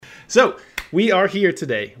So we are here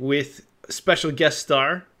today with special guest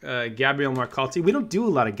star, Gab Marcotti. We don't do a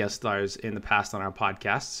lot of guest stars in the past on our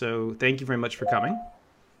podcast, so thank you very much for coming.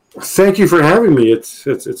 Thank you for having me. It's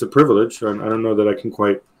a privilege. I don't know that I can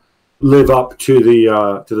quite live up to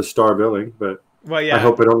the star billing, but I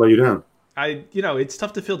hope I don't let you down. It's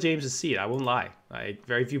tough to fill James's seat. I won't lie.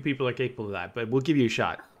 Very few people are capable of that, but we'll give you a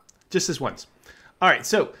shot, just this once. All right,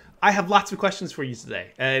 so I have lots of questions for you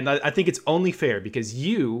today, and I think it's only fair because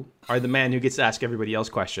you are the man who gets to ask everybody else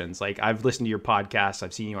questions. Like, I've listened to your podcast,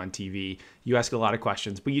 I've seen you on TV. You ask a lot of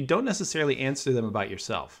questions, but you don't necessarily answer them about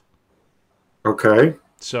yourself. Okay.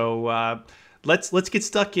 So let's get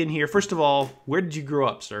stuck in here. First of all, where did you grow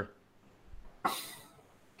up, sir?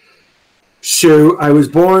 So I was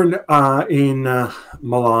born in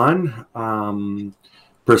Milan,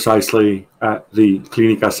 precisely at the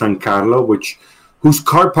Clinica San Carlo, whose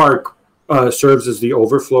car park serves as the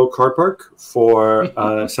overflow car park for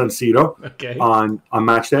San Siro on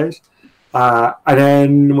match days. And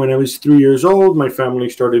then when I was 3 years old, my family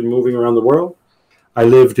started moving around the world. I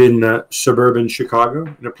lived in suburban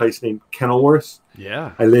Chicago in a place named Kenilworth.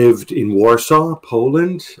 Yeah. I lived in Warsaw,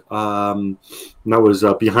 Poland. And that was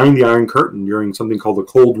behind the Iron Curtain during something called the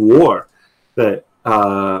Cold War that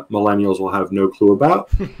millennials will have no clue about.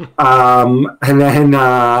 And then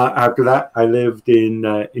after that, I lived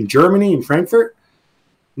in Germany, in Frankfurt.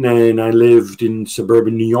 And then I lived in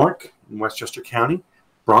suburban New York, in Westchester County,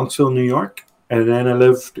 Bronxville, New York. And then I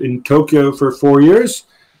lived in Tokyo for 4 years.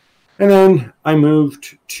 And then I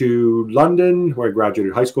moved to London, where I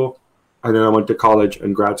graduated high school. And then I went to college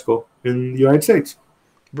and grad school in the United States.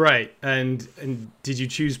 Right. And did you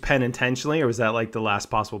choose Penn intentionally, or was that like the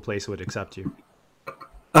last possible place that would accept you?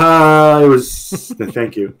 It was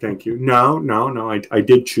thank you. No. I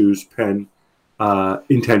did choose Penn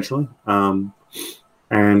intentionally, and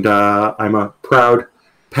I'm a proud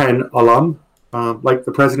Penn alum, like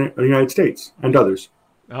the President of the United States and others.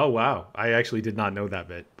 Oh wow! I actually did not know that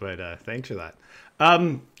bit, but thanks for that.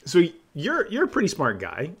 So you're a pretty smart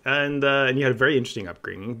guy, and you had a very interesting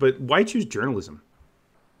upbringing. But why choose journalism?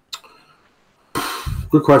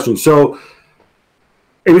 Good question. So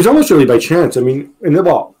it was almost really by chance. I mean,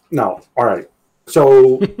 all right.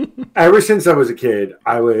 So ever since I was a kid,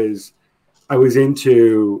 I loved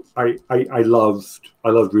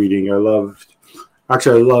reading. I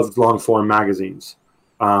loved long form magazines.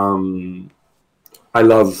 I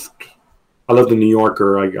loved the New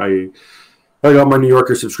Yorker. I got my New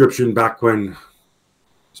Yorker subscription back when I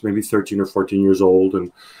was maybe 13 or 14 years old,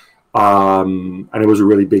 and it was a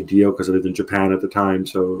really big deal because I lived in Japan at the time,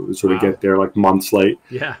 so it would sort of get there like months late.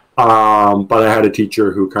 Yeah. But I had a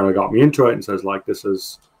teacher who kind of got me into it and says, like, this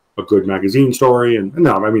is a good magazine story. And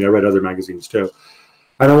no, I mean, I read other magazines too.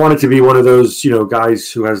 And I wanted to be one of those,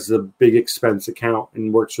 guys who has the big expense account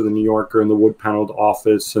and works for the New Yorker in the wood paneled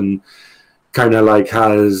office and kind of like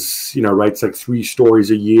has, writes like 3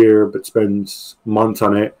 stories a year, but spends months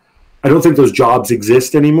on it. I don't think those jobs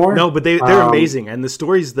exist anymore. No, but they're amazing. And the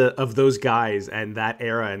stories of those guys and that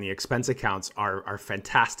era and the expense accounts are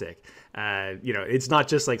fantastic. It's not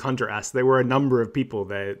just like Hunter S. There were a number of people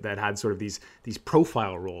that had sort of these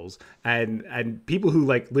profile roles, and people who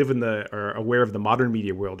like live in are aware of the modern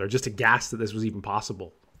media world are just aghast that this was even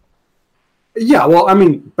possible. Yeah, well, I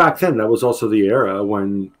mean, back then that was also the era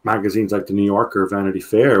when magazines like the New Yorker, Vanity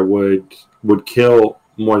Fair would kill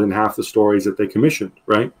more than half the stories that they commissioned,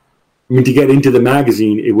 right? I mean, to get into the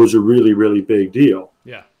magazine, it was a really, really big deal.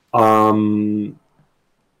 Yeah.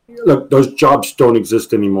 Look, those jobs don't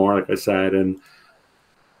exist anymore, like I said. And,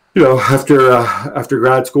 after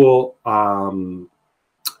grad school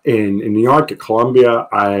in New York at Columbia,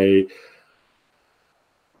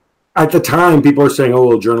 at the time, people were saying, oh,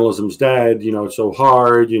 well, journalism's dead, it's so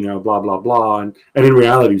hard, blah, blah, blah. And in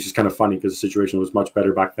reality, it's just kind of funny because the situation was much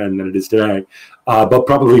better back then than it is today, but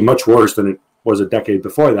probably much worse than it was a decade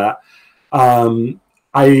before that.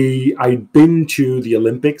 I'd been to the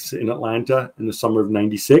Olympics in Atlanta in the summer of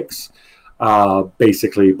 '96,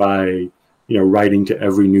 basically by, writing to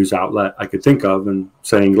every news outlet I could think of and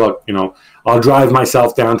saying, look, I'll drive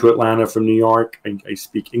myself down to Atlanta from New York. I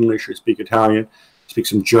speak English, I speak Italian, speak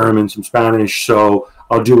some German, some Spanish. So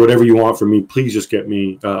I'll do whatever you want from me. Please just get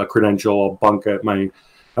me a credential. I'll bunk at my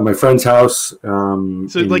friend's house. You're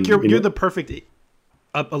the perfect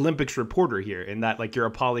Olympics reporter here in that, like, you're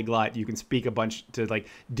a polyglot. You can speak a bunch to like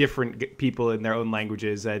different people in their own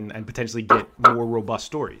languages and potentially get more robust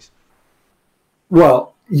stories.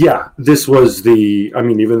 Well, yeah, this was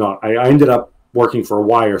even though I ended up working for a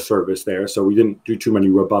wire service there, so we didn't do too many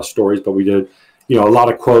robust stories, but we did, a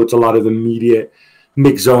lot of quotes, a lot of immediate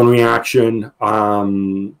mixed zone reaction, a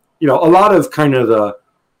lot of kind of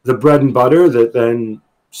the bread and butter that then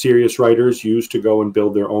serious writers use to go and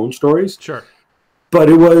build their own stories. Sure. But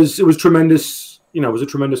it was tremendous. You know, it was a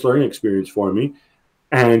tremendous learning experience for me,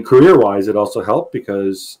 and career-wise, it also helped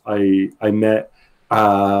because I met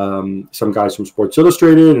some guys from Sports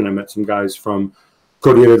Illustrated, and I met some guys from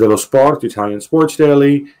Corriere dello Sport, Italian Sports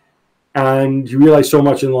Daily, and you realize so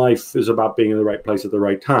much in life is about being in the right place at the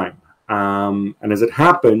right time. And as it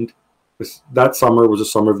happened, that summer was a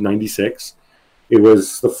summer of '96. It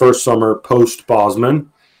was the first summer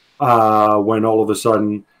post-Bosman, when all of a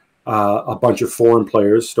sudden a bunch of foreign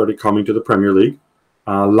players started coming to the Premier League.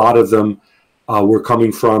 A lot of them were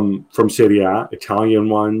coming from Serie A, Italian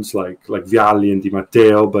ones like Vialli and Di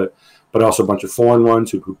Matteo, but also a bunch of foreign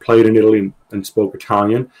ones who played in Italy and spoke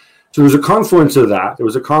Italian. So there was a confluence of that. There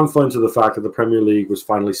was a confluence of the fact that the Premier League was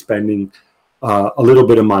finally spending a little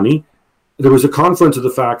bit of money. There was a confluence of the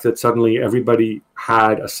fact that suddenly everybody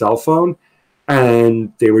had a cell phone,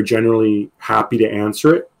 and they were generally happy to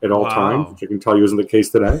answer it at all times, which I can tell you isn't the case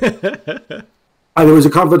today. There was a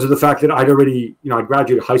confluence of the fact that I'd already, I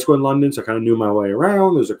graduated high school in London, so I kind of knew my way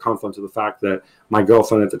around. There was a confluence of the fact that my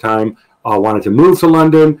girlfriend at the time wanted to move to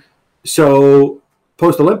London. So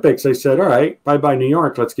post-Olympics, I said, all right, bye-bye New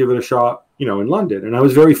York, let's give it a shot, in London. And I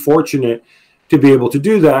was very fortunate to be able to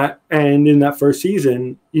do that. And in that first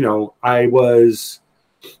season, I was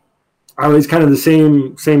kind of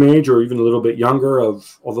the same age or even a little bit younger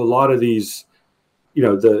of a lot of these, a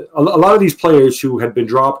lot of these players who had been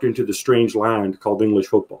dropped into the strange land called English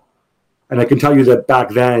football. And I can tell you that back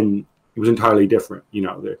then it was entirely different.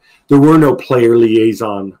 There were no player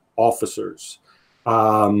liaison officers.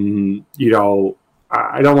 I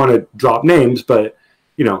don't want to drop names, but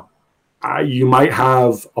you might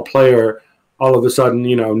have a player all of a sudden,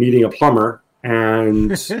 needing a plumber,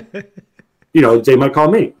 and they might call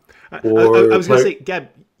me. I was going to say, Gab,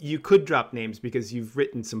 you could drop names because you've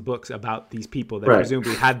written some books about these people that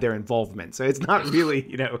presumably had their involvement. So it's not really,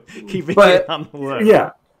 keeping it on the low.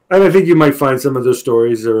 Yeah, and I think you might find some of those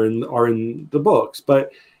stories are in the books.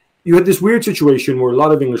 But you had this weird situation where a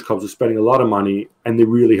lot of English clubs were spending a lot of money, and they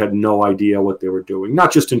really had no idea what they were doing.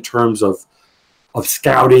 Not just in terms of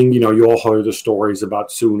scouting. You all heard the stories about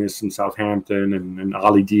Souness and Southampton and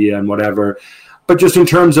Ali Dia and whatever. But just in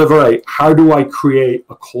terms of, all right, how do I create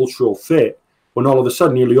a cultural fit when all of a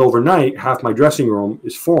sudden, nearly overnight, half my dressing room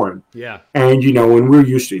is foreign? Yeah. And, when we're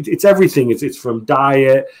used to it's everything. It's from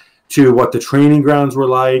diet to what the training grounds were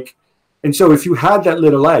like. And so if you had that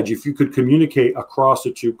little edge, if you could communicate across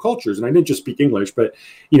the two cultures, and I didn't just speak English, but,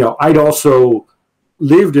 I'd also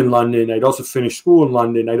lived in London. I'd also finished school in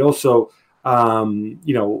London. I'd also, I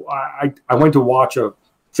went to watch a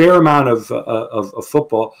fair amount of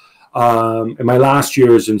football. In my last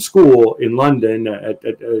years in school in London at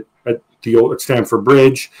Stamford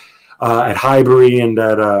Bridge, at Highbury, and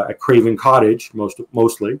at Craven Cottage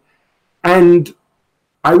mostly, and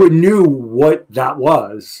I knew what that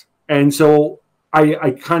was, and so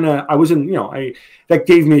that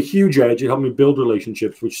gave me a huge edge. It helped me build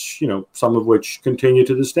relationships, which some of which continue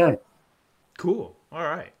to this day. Cool. All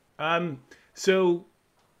right. So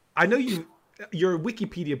I know your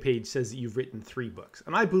Wikipedia page says that you've written 3 books,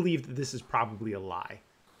 and I believe that this is probably a lie.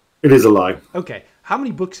 It is a lie. Okay. How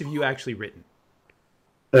many books have you actually written?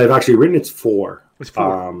 I've actually written, it's 4. It's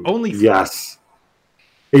 4. Only 4? Yes.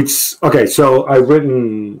 It's, okay, so I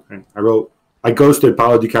ghosted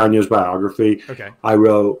Paolo Di Canio's biography. Okay. I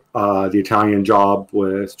wrote The Italian Job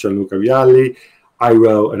with Gianluca Vialli. I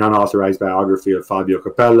wrote an unauthorized biography of Fabio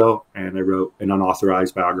Capello, and I wrote an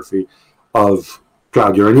unauthorized biography of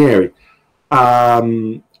Claudio Ranieri.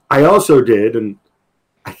 I also did, and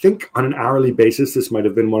I think on an hourly basis, this might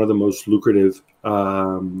have been one of the most lucrative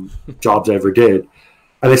jobs I ever did.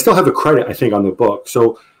 And I still have a credit, I think, on the book.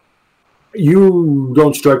 So you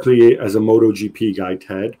don't strike me as a MotoGP guy,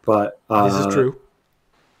 Ted, but this is true.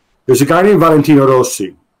 There's a guy named Valentino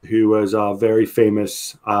Rossi, who was a very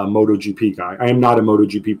famous MotoGP guy. I am not a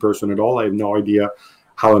MotoGP person at all. I have no idea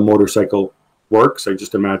how a motorcycle works. I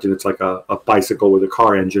just imagine it's like a bicycle with a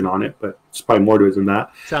car engine on it, but it's probably more to it than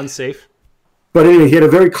that. Sounds safe. But anyway, he had a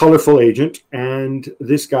very colorful agent, and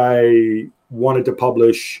this guy wanted to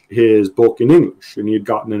publish his book in English, and he had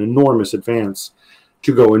gotten an enormous advance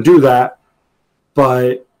to go and do that.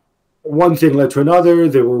 But one thing led to another.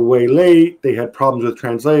 They were way late. They had problems with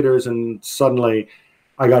translators, and suddenly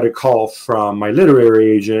I got a call from my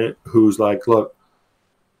literary agent who's like, look,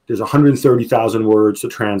 there's 130,000 words to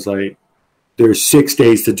translate. There's 6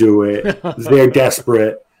 days to do it. They're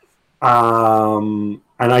desperate. And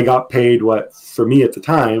I got paid what, for me at the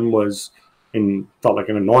time, felt like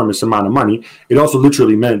an enormous amount of money. It also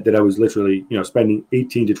literally meant that I was literally, spending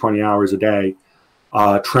 18 to 20 hours a day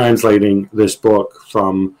translating this book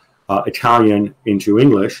from Italian into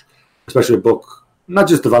English, especially a book, not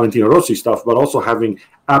just the Valentino Rossi stuff, but also having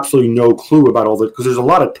absolutely no clue about all that, because there's a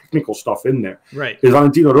lot of technical stuff in there. Right. Because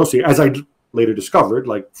Valentino Rossi, as I later discovered,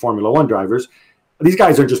 like Formula One drivers, these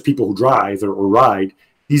guys aren't just people who drive or ride.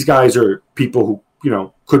 These guys are people who,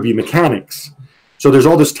 could be mechanics. So there's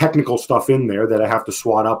all this technical stuff in there that I have to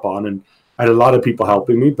swat up on, and I had a lot of people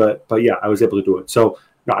helping me, but yeah, I was able to do it. So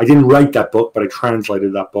no, I didn't write that book, but I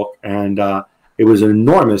translated that book, and it was an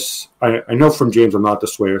enormous, I know from James I'm not to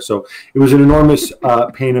swear, so it was an enormous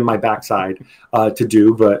pain in my backside to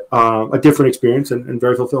do, but a different experience and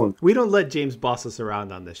very fulfilling. We don't let James boss us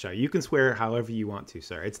around on this show. You can swear however you want to,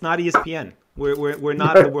 sir. It's not ESPN. We're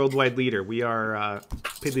not the worldwide leader. We are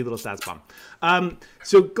Piddly Little StatsBomb.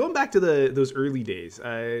 So going back to those early days,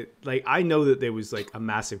 I know that there was like a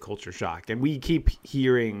massive culture shock, and we keep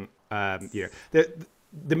hearing,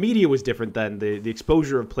 the media was different then. The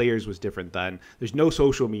exposure of players was different then. There's no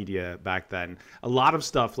social media back then. A lot of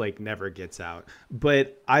stuff like never gets out.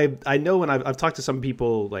 But I know, and I've talked to some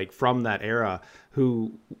people like from that era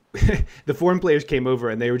who the foreign players came over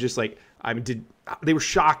and they were just like, they were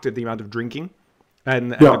shocked at the amount of drinking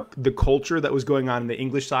and the culture that was going on in the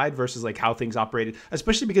English side versus like how things operated,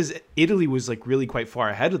 especially because Italy was like really quite far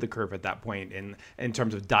ahead of the curve at that point in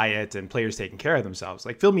terms of diet and players taking care of themselves.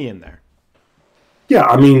 Like, fill me in there. Yeah,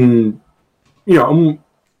 I mean,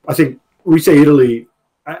 I think we say Italy.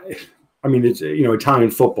 I mean, it's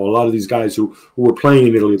Italian football. A lot of these guys who were playing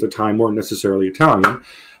in Italy at the time weren't necessarily Italian,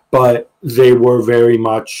 but they were very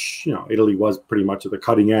much. Italy was pretty much at the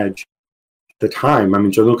cutting edge at the time. I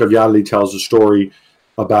mean, Gianluca Vialli tells a story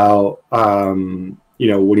about when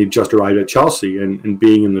he just arrived at Chelsea and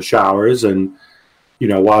being in the showers, and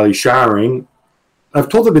while he's showering, I've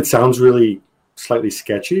told him it sounds really slightly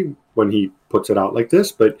sketchy when he puts it out like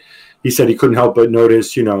this, but he said he couldn't help but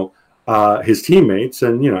notice, his teammates,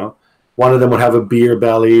 and one of them would have a beer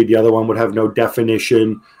belly, the other one would have no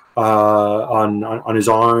definition on his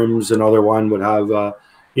arms, another one would have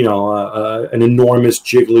an enormous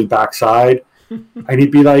jiggly backside, and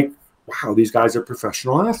he'd be like, "Wow, these guys are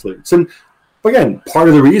professional athletes." And again, part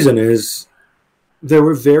of the reason is there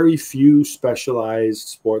were very few specialized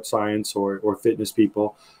sports science or fitness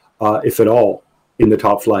people, if at all, in the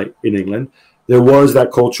top flight in England. There was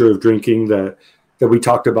that culture of drinking that we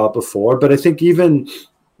talked about before, but I think even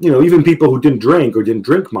people who didn't drink or didn't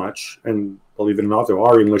drink much, and believe it or not, there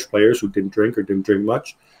are English players who didn't drink or didn't drink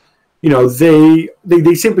much, they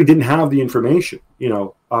simply didn't have the information.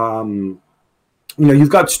 You've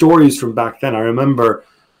got stories from back then. I remember,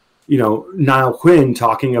 Niall Quinn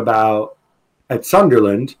talking about at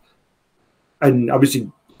Sunderland, and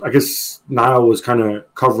obviously I guess Niall was kind of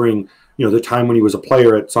covering the time when he was a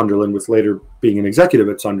player at Sunderland with later being an executive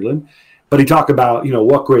at Sunderland. But he talked about,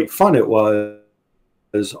 what great fun it was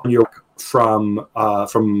from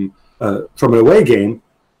an away game.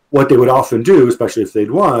 What they would often do, especially if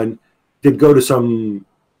they'd won, they'd go to some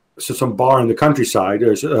bar in the countryside,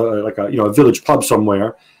 or like a village pub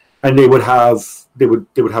somewhere, and they would have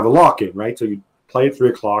a lock-in, right? So you'd play at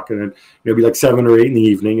 3:00, and then it'd be like 7 or 8 in the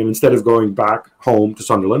evening, and instead of going back home to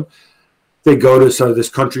Sunderland, they go to this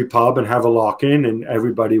country pub and have a lock-in, and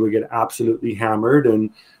everybody would get absolutely hammered, and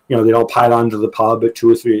they'd all pile onto the pub at 2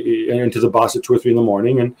 or 3, into the bus at 2 or 3 in the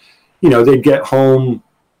morning, and they'd get home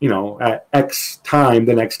at X time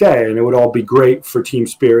the next day, and it would all be great for team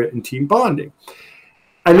spirit and team bonding.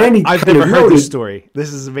 And then I've never heard this story.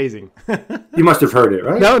 This is amazing. You must have heard it,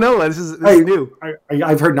 right? No, this is new.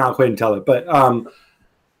 I've heard Niall Quinn tell it, but and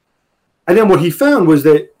then what he found was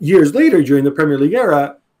that years later during the Premier League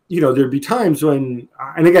era, there'd be times when,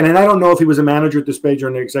 and I don't know if he was a manager at this stage or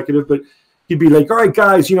an executive, but he'd be like, "All right,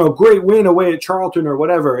 guys, great win away at Charlton or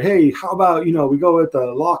whatever. Hey, how about, we go at the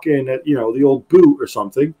lock-in at, the old Boot or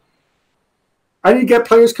something." And he'd get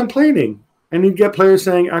players complaining, and he'd get players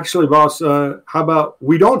saying, "Actually, boss, how about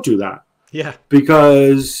we don't do that?" Yeah.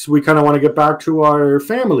 Because we kind of want to get back to our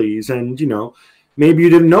families, and, maybe you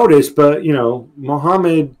didn't notice, but,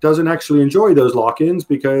 Mohammed doesn't actually enjoy those lock-ins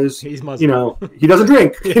because, he's Muslim. He doesn't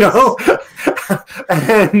drink,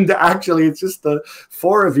 And actually, it's just the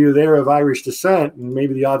 4 of you there of Irish descent and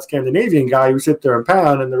maybe the odd Scandinavian guy who sit there and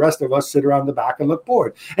pound, and the rest of us sit around the back and look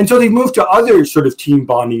bored. And so they've moved to other sort of team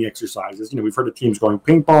bonding exercises. We've heard of teams going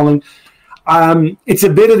paintballing. It's a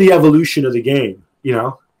bit of the evolution of the game,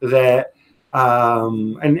 that,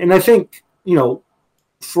 and I think,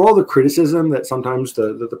 for all the criticism that sometimes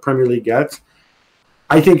the Premier League gets,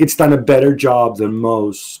 I think it's done a better job than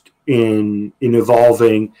most in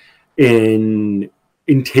evolving, in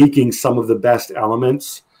taking some of the best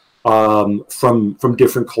elements from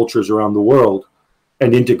different cultures around the world.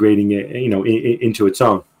 and integrating it, into its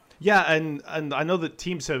own. Yeah, and I know that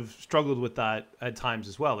teams have struggled with that at times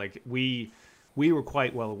as well. Like we were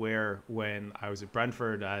quite well aware when I was at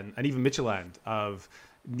Brentford and even Midtjylland of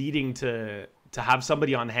needing to have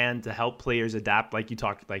somebody on hand to help players adapt, like you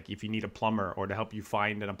talked, like if you need a plumber or to help you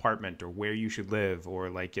find an apartment or where you should live, or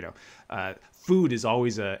like, food is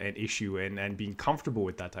always an issue, and being comfortable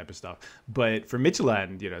with that type of stuff. But for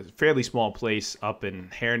Midtjylland, fairly small place up in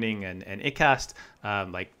Herning and Ikast,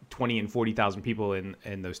 like 20 and 40,000 people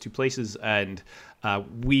in those two places. And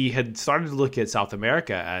we had started to look at South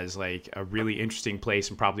America as like a really interesting place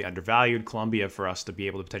and probably undervalued, Colombia, for us to be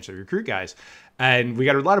able to potentially recruit guys. And we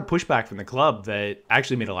got a lot of pushback from the club that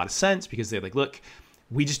actually made a lot of sense, because they're like, look,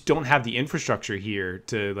 we just don't have the infrastructure here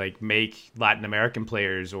to like make Latin American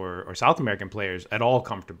players or South American players at all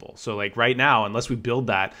comfortable. So like right now, unless we build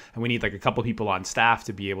that, and we need like a couple people on staff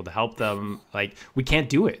to be able to help them, like we can't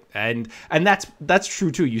do it. And that's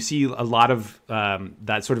true too. You see a lot of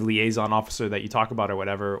that sort of liaison officer that you talk about or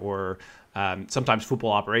whatever, or sometimes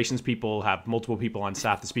football operations people have multiple people on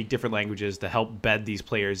staff to speak different languages to help bed these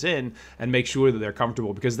players in and make sure that they're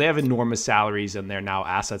comfortable, because they have enormous salaries and they're now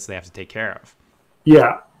assets they have to take care of.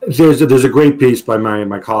 Yeah, there's a great piece by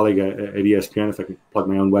my colleague at ESPN, if I can plug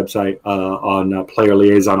my own website, on player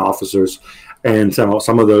liaison officers and some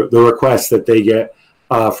of the requests that they get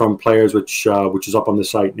from players, which is up on the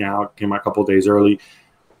site now. It came out a couple of days early.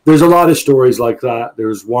 There's a lot of stories like that.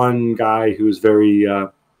 There's one guy who's very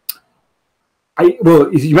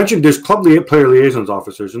you mentioned there's player liaisons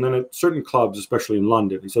officers, and then at certain clubs, especially in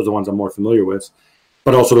London, these are the ones I'm more familiar with,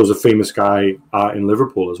 but also there was a famous guy in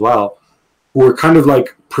Liverpool as well, who were kind of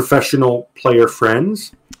like professional player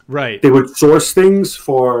friends. Right. They would source things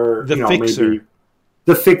for the fixer. Maybe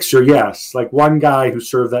the fixer, yes. Like one guy who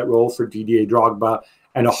served that role for Didier Drogba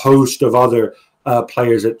and a host of other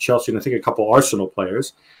players at Chelsea, and I think a couple Arsenal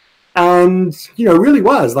players. And, really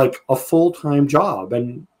was like a full-time job.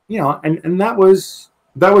 And, and that was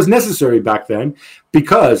necessary back then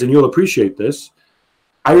because, and you'll appreciate this,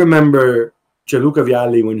 I remember Gianluca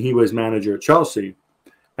Vialli when he was manager at Chelsea,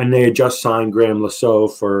 and they had just signed Graham Lasso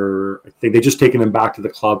for, I think they just taken him back to the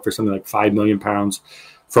club for something like £5 million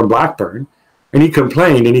from Blackburn. And he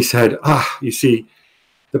complained and he said, you see,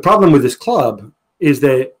 the problem with this club is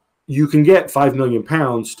that you can get £5 million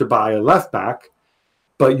to buy a left back,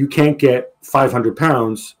 but you can't get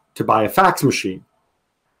 £500 to buy a fax machine.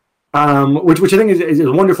 Which I think is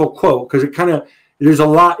a wonderful quote, because it kind of, there's a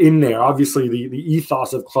lot in there. Obviously, the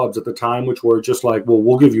ethos of clubs at the time, which were just like, well,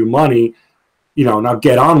 we'll give you money, now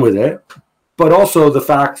get on with it. But also the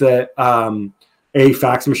fact that, A,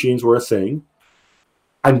 fax machines were a thing,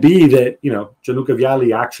 and B, that, Gianluca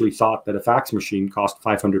Vialli actually thought that a fax machine cost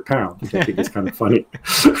 £500, which I think is kind of funny.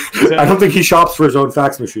 I don't think he shops for his own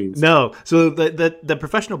fax machines. No. So the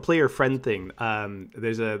professional player friend thing,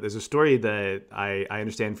 there's a story that I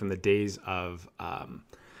understand from the days of,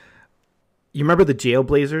 you remember the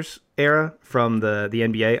Jailblazers era from the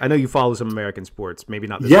NBA? I know you follow some American sports, maybe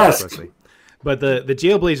not this closely. But the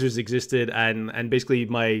Jailblazers existed, and basically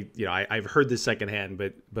I've heard this secondhand,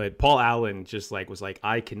 but Paul Allen just was like,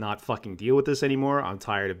 I cannot fucking deal with this anymore. I'm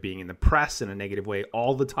tired of being in the press in a negative way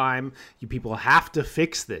all the time. You people have to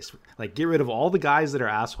fix this. Like, get rid of all the guys that are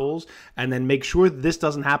assholes, and then make sure that this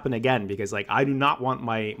doesn't happen again, because I do not want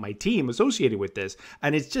my team associated with this,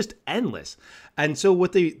 and it's just endless. And so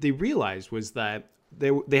what they realized was that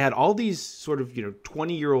they had all these sort of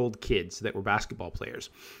 20-year-old kids that were basketball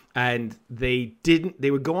players, and they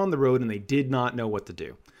would go on the road and they did not know what to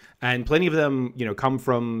do. And plenty of them, come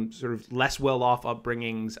from sort of less well-off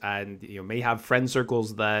upbringings, and may have friend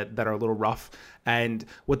circles that are a little rough. And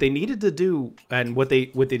what they needed to do, and what they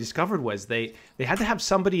discovered, was they had to have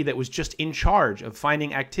somebody that was just in charge of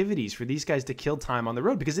finding activities for these guys to kill time on the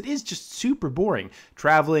road, because it is just super boring.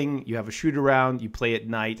 Traveling, you have a shoot around, you play at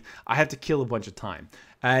night. I have to kill a bunch of time.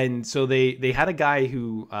 And so they had a guy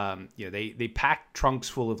who, they packed trunks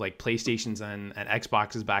full of PlayStations and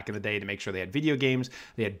Xboxes back in the day to make sure they had video games.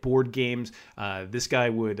 They had board games. This guy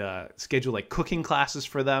would schedule cooking classes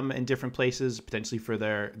for them in different places, potentially for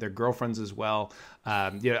their girlfriends as well.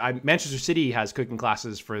 Manchester City has cooking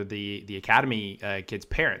classes for the academy kids'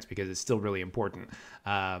 parents, because it's still really important.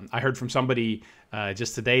 I heard from somebody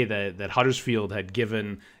just today that Huddersfield had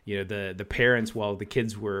given the parents, while the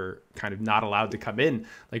kids were kind of not allowed to come in,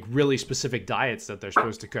 really specific diets that they're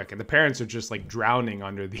supposed to cook, and the parents are just drowning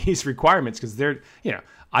under these requirements, because they're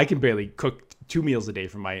I can barely cook 2 meals a day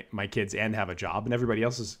for my kids and have a job, and everybody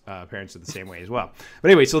else's parents are the same way as well. But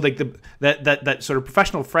anyway, so like that sort of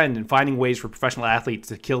professional friend and finding ways for professional athletes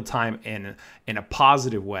to kill time in a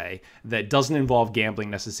positive way that doesn't involve gambling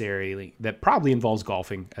necessarily, that probably involves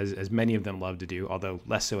golfing, as many of them love to do, although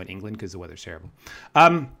less so in England because the weather's terrible.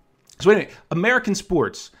 So anyway, American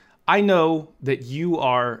sports. I know that you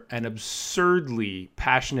are an absurdly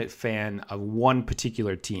passionate fan of one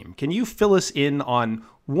particular team. Can you fill us in on,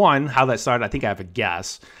 one, how that started? I think I have a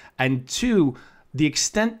guess. And two, the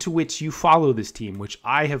extent to which you follow this team, which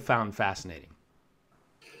I have found fascinating.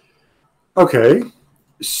 Okay.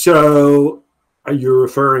 So you're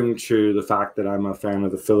referring to the fact that I'm a fan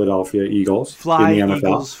of the Philadelphia Eagles. Fly, in the NFL.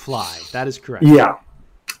 Eagles, fly. That is correct. Yeah.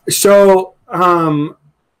 So,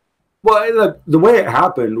 well, the way it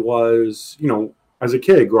happened was, as a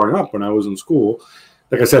kid growing up when I was in school,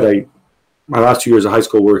 like I said, my last 2 years of high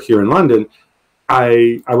school were here in London.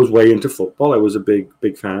 I was way into football. I was a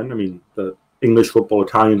big fan. I mean, the English football,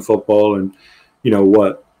 Italian football, and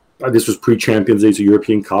this was pre-Champions League, so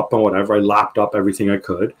European Cup and whatever. I lapped up everything I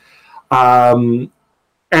could. And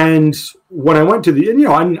when I went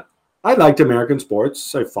to I liked American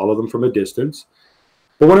sports. I follow them from a distance.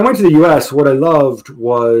 But when I went to the U.S., what I loved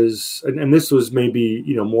was, and this was maybe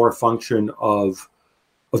more a function of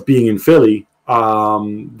being in Philly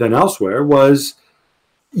than elsewhere, was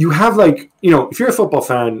you have if you're a football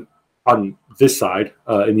fan on this side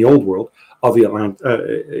in the old world of the Atlanta,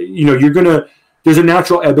 there's a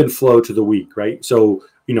natural ebb and flow to the week, right? So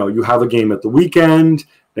you have a game at the weekend,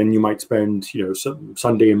 then you might spend some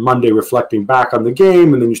Sunday and Monday reflecting back on the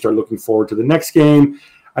game, and then you start looking forward to the next game,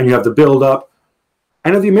 and you have the build up.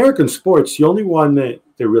 And of the American sports, the only one that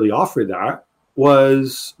they really offered that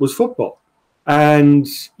was football. And,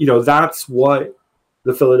 that's what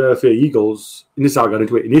the Philadelphia Eagles, and this is how I got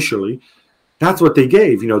into it initially, that's what they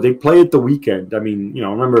gave. They play at the weekend. I mean, I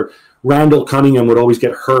remember Randall Cunningham would always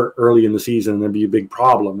get hurt early in the season and there'd be a big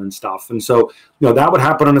problem and stuff. And so, that would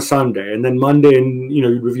happen on a Sunday. And then Monday, and,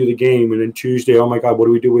 you'd review the game. And then Tuesday, oh my God, what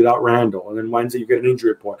do we do without Randall? And then Wednesday, you get an injury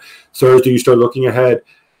report. Thursday, you start looking ahead.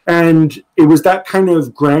 And it was that kind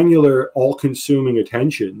of granular, all-consuming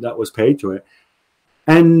attention that was paid to it.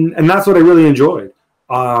 And that's what I really enjoyed.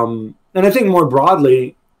 And I think more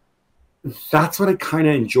broadly, that's what I kind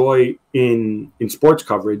of enjoy in sports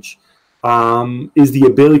coverage, is the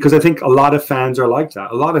ability, because I think a lot of fans are like that.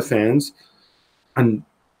 A lot of fans, and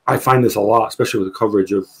I find this a lot, especially with the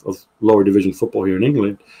coverage of lower division football here in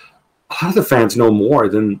England, a lot of the fans know more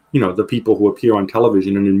than, the people who appear on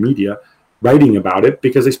television and in media writing about it,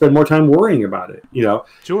 because they spend more time worrying about it,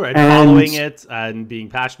 Sure, and following it and being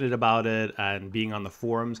passionate about it and being on the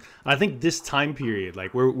forums. And I think this time period,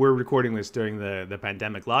 like we're recording this during the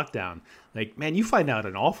pandemic lockdown, like, man, you find out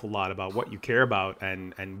an awful lot about what you care about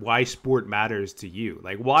and why sport matters to you.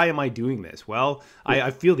 Like, why am I doing this? Well,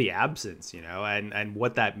 I feel the absence, and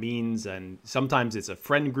what that means. And sometimes it's a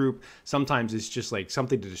friend group. Sometimes it's just like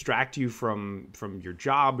something to distract you from your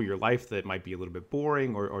job or your life that might be a little bit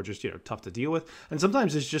boring or just, tough to deal with. And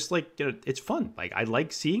sometimes it's just like, it's fun. Like, I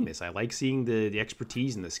like seeing this. I like seeing the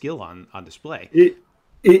expertise and the skill on display.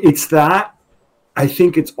 It's that. I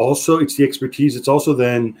think it's the expertise. It's also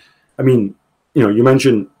then, I mean, you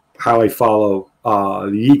mentioned how I follow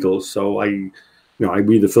the Eagles. So I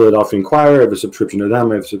read the Philadelphia Inquirer. I have a subscription to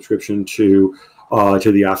them. I have a subscription to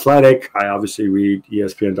The Athletic. I obviously read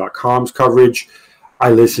ESPN.com's coverage.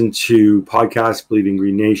 I listen to podcasts, Bleeding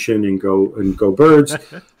Green Nation and Go Birds.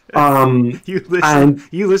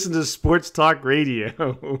 You listen to sports talk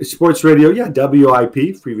radio. Sports radio, yeah,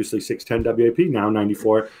 WIP, previously 610 WIP, now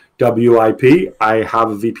 94 WIP. I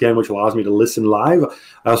have a VPN which allows me to listen live.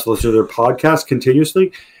 I also listen to their podcast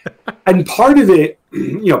continuously. And part of it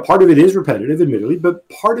is repetitive, admittedly, but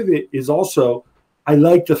part of it is also, I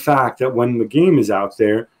like the fact that when the game is out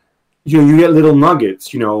there, you get little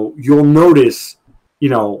nuggets. You'll notice,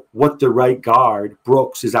 what the right guard,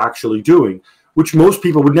 Brooks, is actually doing, which most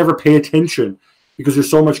people would never pay attention because there's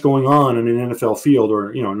so much going on in an NFL field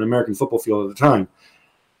or, an American football field at the time.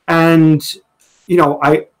 And,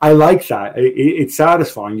 I like that. It's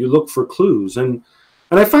satisfying. You look for clues. And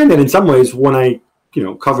I find that in some ways when I,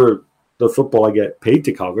 cover the football I get paid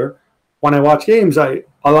to cover, when I watch games, a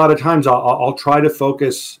lot of times I'll try to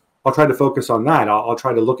focus on that. I'll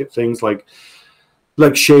try to look at things like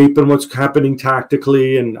shape and what's happening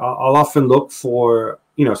tactically. And I'll often look for,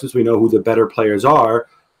 since we know who the better players are,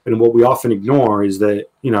 and what we often ignore is that,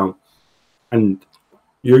 and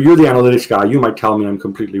you're the analytics guy, you might tell me I'm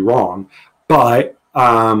completely wrong, but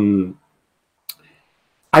I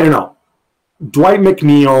don't know. Dwight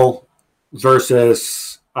McNeil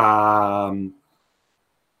versus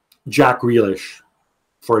Jack Grealish,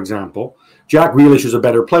 for example. Jack Grealish is a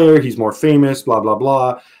better player. He's more famous, blah, blah,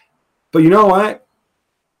 blah. But you know what?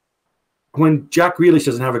 When Jack Grealish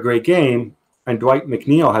doesn't have a great game and Dwight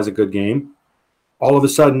McNeil has a good game, all of a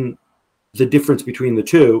sudden the difference between the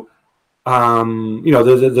two,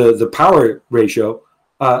 the power ratio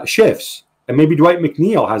shifts. And maybe Dwight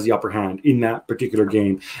McNeil has the upper hand in that particular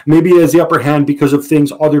game. Maybe he has the upper hand because of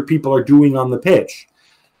things other people are doing on the pitch.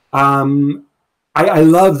 I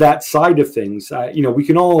love that side of things. We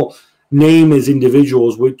can all name as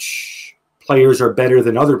individuals which players are better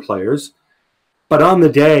than other players. But on the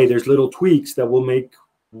day, there's little tweaks that will make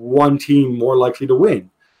one team more likely to win.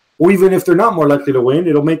 Or even if they're not more likely to win,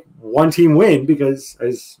 it'll make one team win because,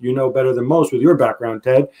 as you know better than most with your background,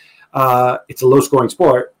 Ted, it's a low-scoring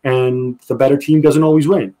sport, and the better team doesn't always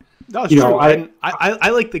win. That's true. I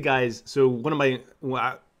like the guys. So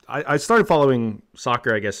I started following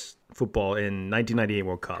soccer, I guess, football in 1998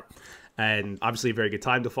 World Cup, and obviously a very good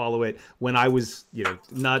time to follow it when I was,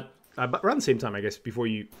 not around the same time, I guess, before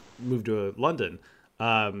you moved to London,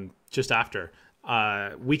 just after.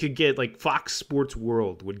 We could get like Fox Sports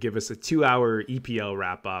World would give us a 2-hour EPL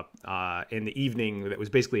wrap up in the evening that was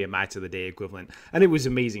basically a match of the day equivalent, and it was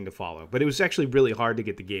amazing to follow. But it was actually really hard to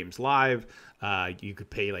get the games live. You could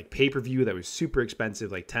pay like pay-per-view that was super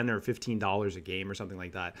expensive, like $10 or $15 a game or something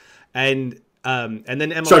like that. And then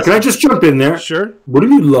MLS. Sorry, can I just jump in there? Sure.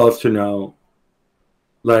 Wouldn't you love to know?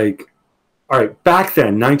 Like, all right, back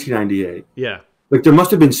then, 1998. Yeah. Like there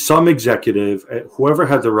must have been some executive, whoever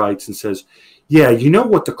had the rights, and says, yeah, you know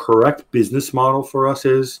what the correct business model for us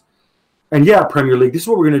is? And yeah, Premier League, this is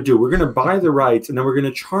what we're going to do. We're going to buy the rights, and then we're going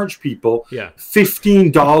to charge people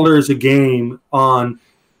 $15 a game on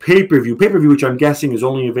pay-per-view. Pay-per-view, which I'm guessing is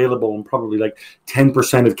only available in probably like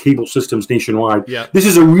 10% of cable systems nationwide. Yeah. This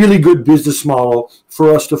is a really good business model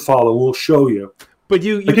for us to follow. We'll show you. But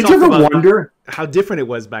you did you ever wonder how different it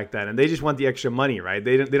was back then? And they just want the extra money, right?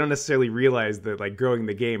 They don't necessarily realize that like growing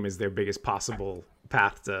the game is their biggest possible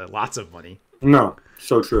path to lots of money. No,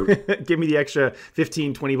 so true. Give me the extra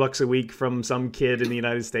 $15-$20 a week from some kid in the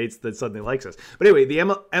United States that suddenly likes us. But anyway, the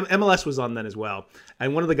MLS was on then as well,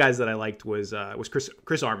 and one of the guys that I liked was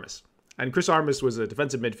Chris Armas. And Chris Armas was a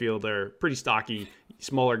defensive midfielder, pretty stocky,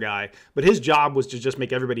 smaller guy. But his job was to just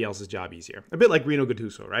make everybody else's job easier. A bit like Rino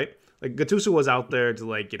Gattuso, right? Like Gattuso was out there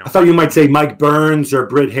to I thought you might say Mike Burns or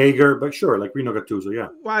Britt Hager, but sure, like Rino Gattuso, yeah.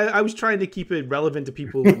 Well, I was trying to keep it relevant to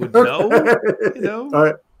people who would know, All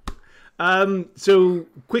right. So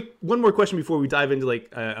quick, one more question before we dive into like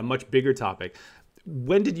a much bigger topic.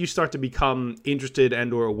 When did you start to become interested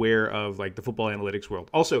and or aware of like the football analytics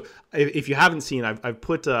world? Also, if you haven't seen, I've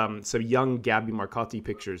put some young Gab Marcotti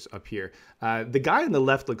pictures up here. The guy on the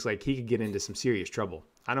left looks like he could get into some serious trouble.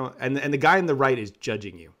 And the guy on the right is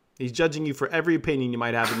judging you. He's judging you for every opinion you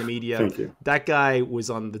might have in the media. Thank you. That guy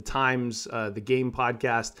was on the Times, the Game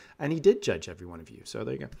podcast, and he did judge every one of you. So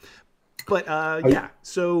there you go. But yeah,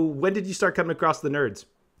 so when did you start coming across the nerds?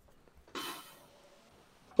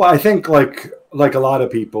 Well, I think like a lot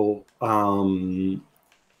of people, a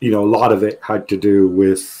lot of it had to do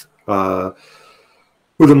with the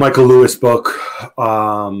Michael Lewis book,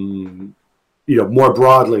 more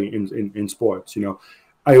broadly in sports.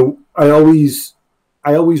 I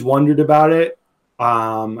always wondered about it,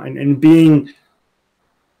 and being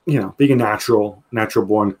a natural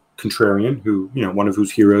born contrarian who, one of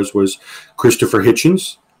whose heroes was Christopher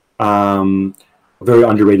Hitchens. A very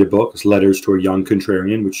underrated book is Letters to a Young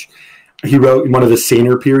Contrarian, which he wrote in one of the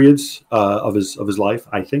saner periods of his life,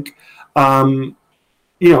 I think.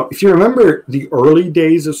 If you remember the early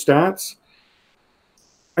days of stats,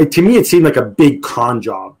 to me it seemed like a big con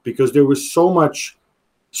job because there was so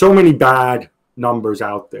many bad numbers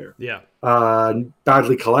out there. Yeah.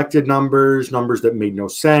 Badly collected numbers that made no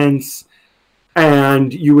sense.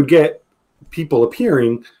 And you would get people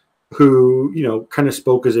appearing who, kind of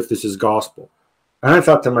spoke as if this is gospel. And I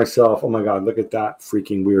thought to myself, oh my God, look at that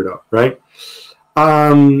freaking weirdo, right?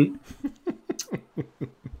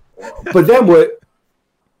 But then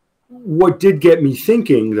what did get me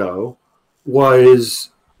thinking though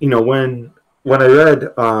was, when I read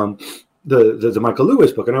the Michael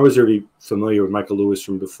Lewis book, and I was already familiar with Michael Lewis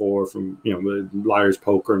from before, from Liar's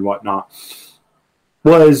Poker and whatnot,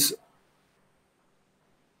 was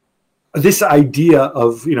this idea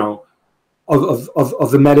of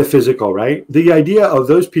of the metaphysical, right? The idea of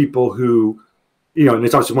those people who, and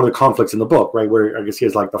it's obviously one of the conflicts in the book, right? Where I guess he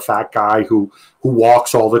has like the fat guy who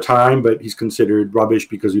walks all the time, but he's considered rubbish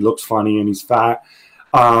because he looks funny and he's fat,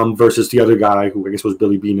 versus the other guy who I guess was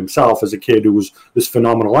Billy Beane himself as a kid who was this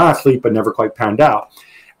phenomenal athlete but never quite panned out.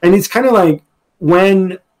 And it's kind of like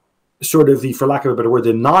when sort of the, for lack of a better word,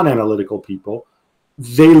 the non-analytical people,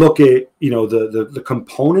 they look at, the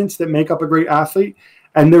components that make up a great athlete,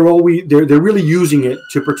 and they're really using it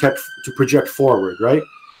to project forward, right?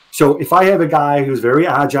 So if I have a guy who's very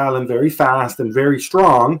agile and very fast and very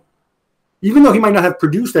strong, even though he might not have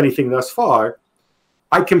produced anything thus far,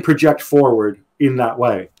 I can project forward in that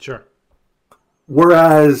way. Sure.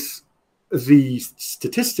 Whereas the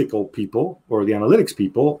statistical people or the analytics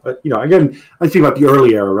people, again, I think about the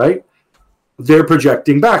early era, right? They're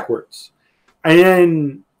projecting backwards. And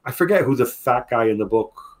then I forget who the fat guy in the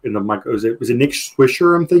book, in the mic, was it Nick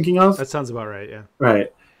Swisher I'm thinking of? That sounds about right, yeah.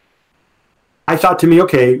 Right. I thought to me,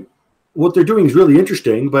 okay, what they're doing is really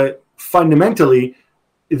interesting, but fundamentally,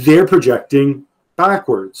 they're projecting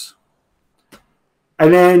backwards.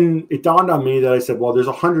 And then it dawned on me that I said, well, there's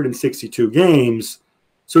 162 games.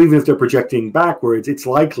 So even if they're projecting backwards, it's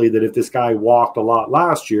likely that if this guy walked a lot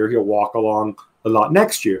last year, he'll walk along a lot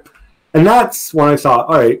next year. And that's when I thought,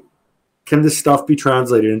 all right, can this stuff be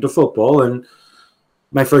translated into football? And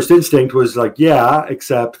my first instinct was like, yeah,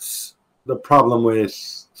 except the problem with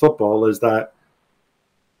football is that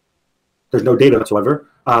there's no data whatsoever.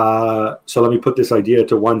 So let me put this idea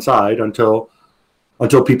to one side until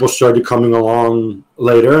people started coming along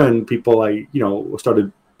later, and people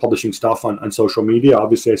started publishing stuff on social media.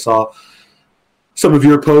 Obviously, I saw some of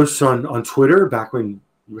your posts on Twitter back when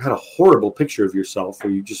you had a horrible picture of yourself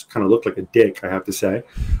where you just kind of looked like a dick, I have to say,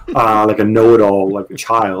 like a know-it-all, like a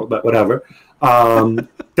child, but whatever.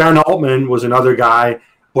 Darren Altman was another guy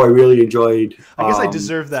who I really enjoyed. I guess I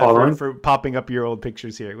deserve that for popping up your old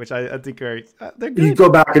pictures here, which I think are they're good. You go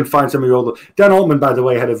back and find some of your old. Dan Altman, by the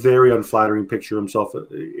way, had a very unflattering picture of himself.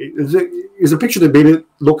 It's a picture that made it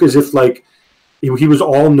look as if like he was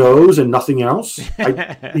all nose and nothing else.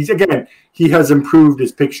 He has improved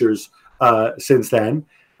his pictures since then.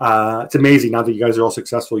 It's amazing now that you guys are all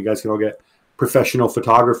successful. You guys can all get professional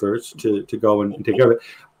photographers to go and take care of it.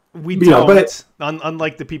 We don't,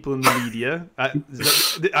 unlike the people in the media.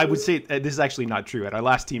 I would say this is actually not true. At our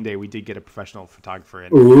last team day, we did get a professional photographer,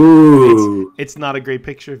 and it's not a great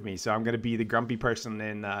picture of me. So I'm going to be the grumpy person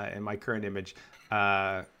in my current image.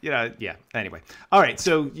 Anyway, all right.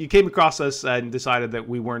 So you came across us and decided that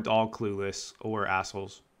we weren't all clueless or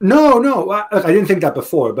assholes. No. I didn't think that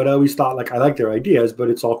before, but I always thought like I like their ideas, but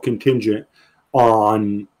it's all contingent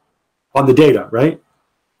on the data, right?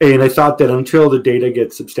 And I thought that until the data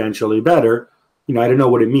gets substantially better, I don't know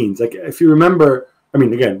what it means. Like, if you remember, I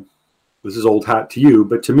mean, again, this is old hat to you,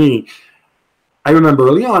 but to me, I remember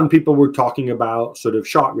early on, people were talking about sort of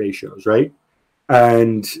shot ratios, right?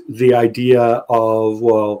 And the idea of,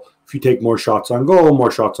 well, if you take more shots on goal, more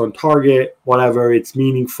shots on target, whatever, it's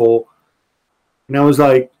meaningful. And I was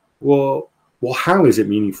like, well, how is it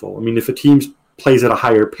meaningful? I mean, if a team plays at a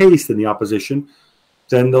higher pace than the opposition,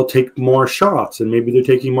 then they'll take more shots, and maybe they're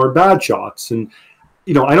taking more bad shots. And,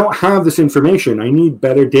 I don't have this information. I need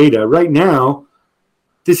better data. Right now,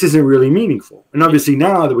 this isn't really meaningful. And obviously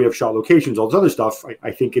now that we have shot locations, all this other stuff,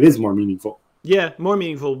 I think it is more meaningful. Yeah, more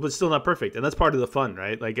meaningful, but still not perfect. And that's part of the fun,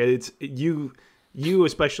 right? Like, it's you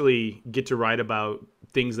especially get to write about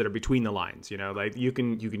things that are between the lines. Like you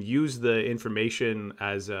can use the information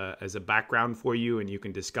as a background for you, and you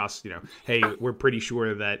can discuss, hey, we're pretty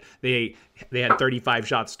sure that they had 35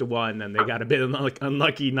 shots to 1 and they got a bit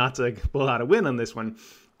unlucky not to pull out a win on this one.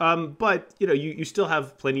 But you still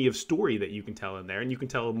have plenty of story that you can tell in there, and you can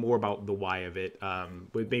tell more about the why of it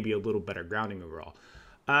with maybe a little better grounding overall.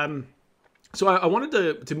 So I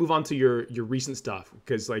wanted to move on to your recent stuff,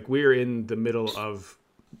 because like we're in the middle of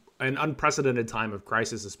an unprecedented time of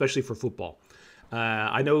crisis, especially for football.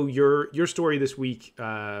 I know your story this week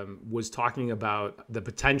was talking about the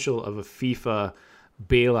potential of a FIFA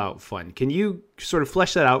bailout fund. Can you sort of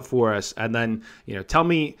flesh that out for us, and then tell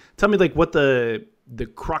me like what the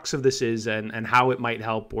crux of this is and how it might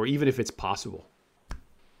help, or even if it's possible.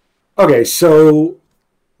 Okay, so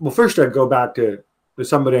first I'd go back to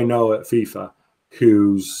somebody I know at FIFA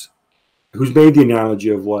who's made the analogy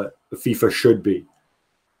of what FIFA should be.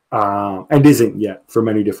 And isn't yet for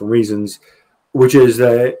many different reasons, which is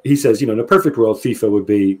that he says, in a perfect world, FIFA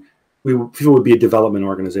would be a development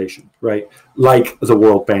organization, right? Like the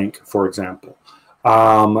World Bank, for example.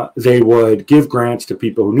 They would give grants to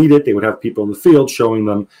people who need it. They would have people in the field showing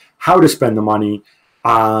them how to spend the money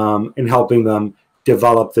and helping them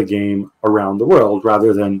develop the game around the world,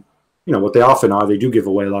 rather than, what they often are. They do give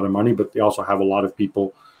away a lot of money, but they also have a lot of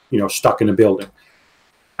people, stuck in a building.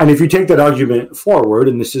 And if you take that argument forward,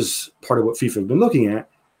 and this is part of what FIFA have been looking at,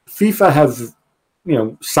 FIFA have,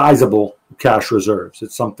 sizable cash reserves.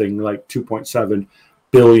 It's something like $2.7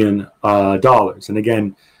 billion. And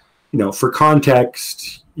again, for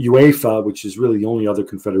context, UEFA, which is really the only other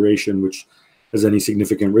confederation which has any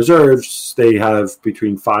significant reserves, they have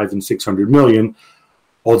between 5 and 600 million.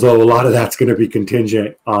 Although a lot of that's going to be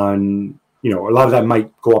contingent on, a lot of that might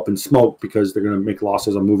go up in smoke because they're going to make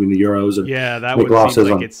losses on moving the Euros. And that make one seems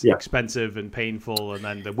like it's expensive and painful. And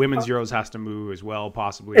then the women's Euros has to move as well,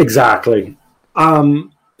 possibly. Exactly. So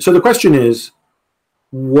the question is,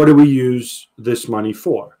 what do we use this money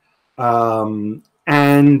for? And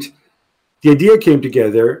the idea came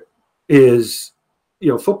together is,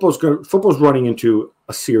 football's running into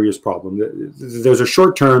a serious problem. There's a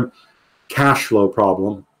short-term cash flow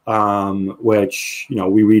problem, which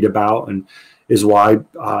we read about, and is why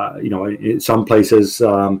in some places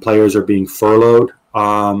players are being furloughed.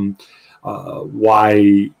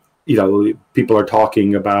 Why people are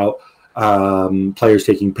talking about players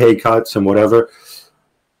taking pay cuts and whatever.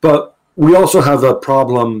 But we also have a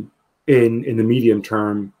problem in the medium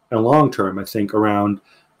term and long term, I think, around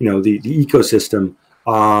the ecosystem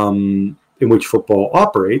in which football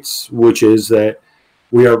operates, which is that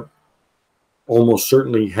we are almost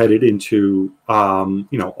certainly headed into a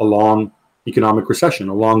long economic recession,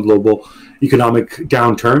 a long global economic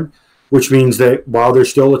downturn, which means that while there's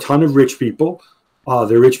still a ton of rich people,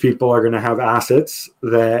 the rich people are going to have assets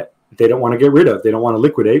that they don't want to get rid of. They don't want to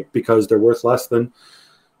liquidate because they're worth less than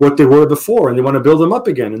what they were before, and they want to build them up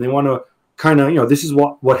again, and they want to kind of, this is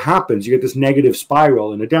what happens. You get this negative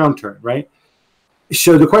spiral in a downturn, right?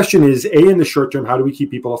 So the question is, A, in the short term, how do we keep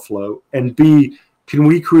people afloat? And B, can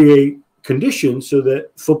we create conditions so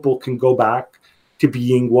that football can go back to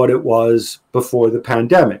being what it was before the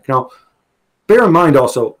pandemic? Now, bear in mind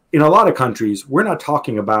also, in a lot of countries, we're not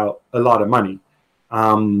talking about a lot of money.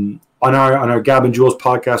 On our Gab and Jules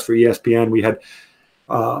podcast for ESPN, we had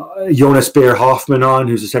Jonas Bear Hoffman on,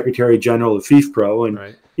 who's the Secretary General of FIFPro, and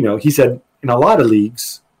right. He said in a lot of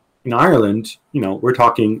leagues in Ireland, we're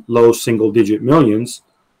talking low single-digit millions,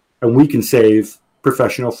 and we can save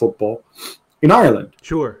professional football in Ireland.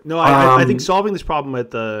 Sure. No, I think solving this problem at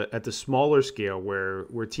the smaller scale,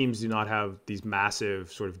 where teams do not have these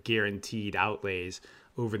massive sort of guaranteed outlays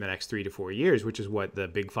over the next 3 to 4 years, which is what the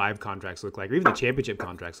Big Five contracts look like, or even the championship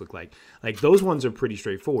contracts look like. Like, those ones are pretty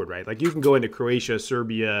straightforward, right? Like, you can go into Croatia,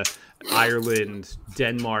 Serbia, Ireland,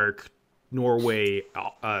 Denmark, Norway,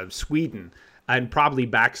 Sweden, and probably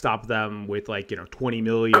backstop them with 20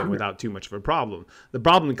 million without too much of a problem. The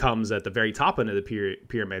problem comes at the very top end of the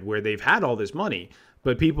pyramid, where they've had all this money,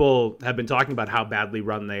 but people have been talking about how badly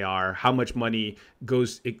run they are, how much money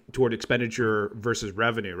goes toward expenditure versus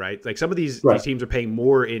revenue, right? Like, some of these teams are paying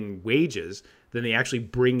more in wages than they actually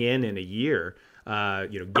bring in a year.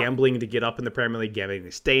 Gambling to get up in the Premier League, gambling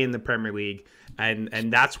to stay in the Premier League,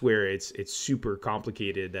 and that's where it's super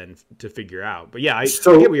complicated and to figure out. But yeah, I get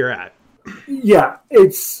where you're at. Yeah,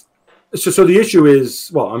 it's so the issue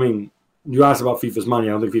is, well, I mean, you asked about FIFA's money.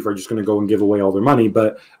 I don't think FIFA are just going to go and give away all their money,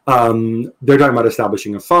 but they're talking about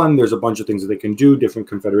establishing a fund. There's a bunch of things that they can do. Different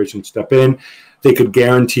confederations step in. They could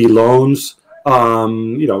guarantee loans,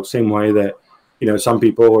 same way that, some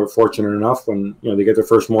people are fortunate enough when, they get their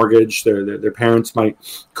first mortgage, their parents might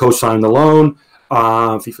co-sign the loan.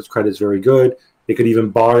 FIFA's credit is very good. They could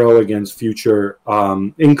even borrow against future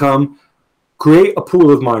income, create a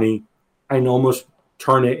pool of money, and almost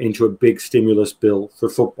turn it into a big stimulus bill for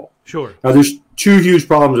football. Sure. Now, there's two huge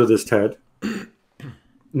problems with this, Ted.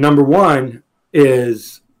 Number one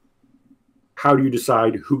is, how do you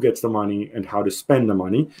decide who gets the money and how to spend the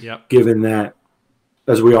money? Yep. Given that,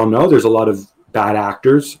 as we all know, there's a lot of bad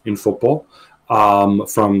actors in football,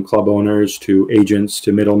 from club owners to agents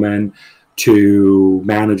to middlemen to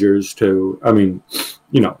managers to,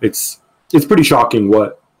 it's pretty shocking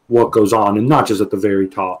what goes on, and not just at the very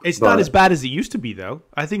top. It's not as bad as it used to be, though.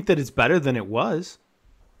 I think that it's better than it was.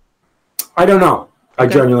 I don't know. Okay. I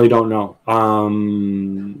genuinely don't know.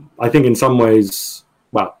 I think in some ways,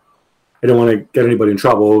 well, I don't want to get anybody in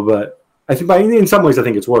trouble, but I think in some ways I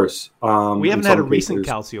think it's worse. We haven't had a recent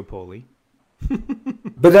Calciopoli.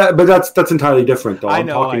 but that's entirely different, though. I'm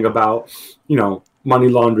talking about, money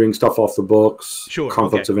laundering, stuff off the books, sure,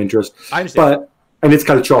 conflicts of interest. I understand. And it's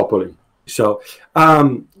Calciopoli. So,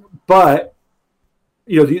 but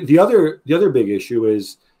the other big issue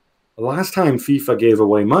is, the last time FIFA gave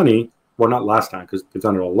away money, well, not last time because they've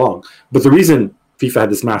done it all along, but the reason FIFA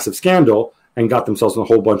had this massive scandal and got themselves in a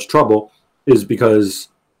whole bunch of trouble is because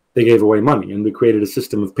they gave away money, and they created a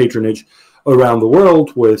system of patronage around the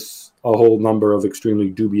world with a whole number of extremely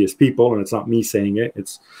dubious people. And it's not me saying it,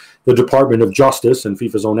 it's the Department of Justice and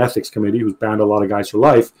FIFA's own ethics committee, who's banned a lot of guys for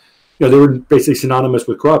life. They were basically synonymous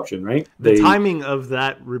with corruption, right? The timing of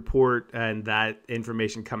that report and that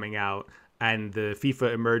information coming out and the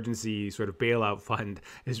FIFA emergency sort of bailout fund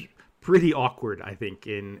is pretty awkward, I think,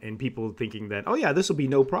 in people thinking that, oh yeah, this will be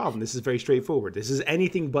no problem. This is very straightforward. This is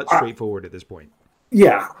anything but straightforward at this point.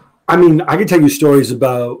 Yeah. I mean, I can tell you stories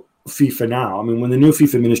about FIFA now. I mean, when the new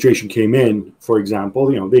FIFA administration came in, for example,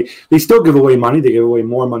 they still give away money. They give away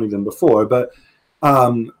more money than before, but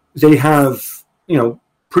they have,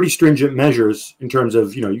 pretty stringent measures in terms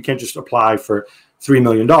of, you can't just apply for $3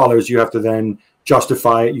 million. You have to then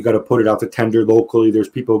justify it. You got to put it out to tender locally. There's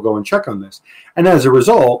people who go and check on this. And as a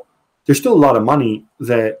result, there's still a lot of money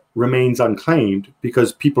that remains unclaimed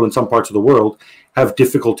because people in some parts of the world have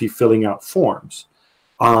difficulty filling out forms.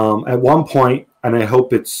 At one point, and I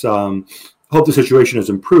hope the situation has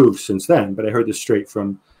improved since then, but I heard this straight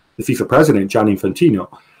from the FIFA president, Gianni Infantino.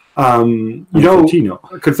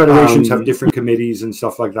 Confederations have different committees and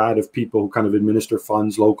stuff like that of people who kind of administer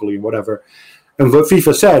funds locally and whatever. And what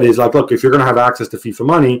FIFA said is like, look, if you're going to have access to FIFA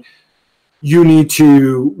money, you need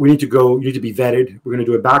to be vetted. We're going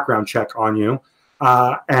to do a background check on you.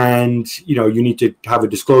 And you need to have a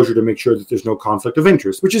disclosure to make sure that there's no conflict of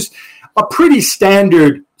interest, which is a pretty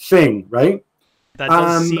standard thing, right? That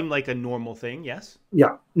does seem like a normal thing, yes?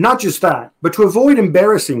 Yeah, not just that, but to avoid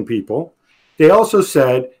embarrassing people, they also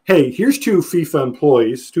said, hey, here's two FIFA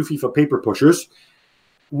employees, two FIFA paper pushers.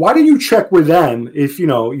 Why don't you check with them if,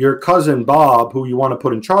 your cousin Bob, who you want to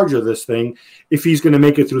put in charge of this thing, if he's going to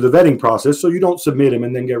make it through the vetting process so you don't submit him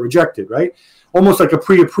and then get rejected, right? Almost like a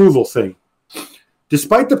pre-approval thing.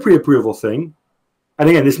 Despite the pre-approval thing, and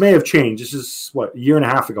again, this may have changed. This is, a year and a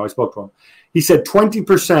half ago I spoke to him. He said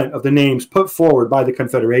 20% of the names put forward by the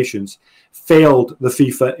confederations failed the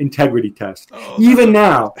FIFA integrity test. Oh, even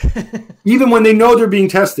now, even when they know they're being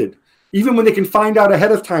tested, even when they can find out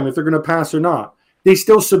ahead of time if they're going to pass or not, they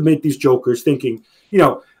still submit these jokers thinking,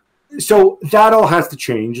 so that all has to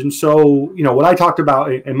change. And so, what I talked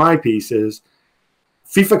about in my piece is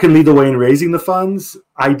FIFA can lead the way in raising the funds.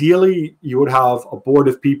 Ideally, you would have a board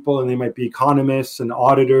of people, and they might be economists and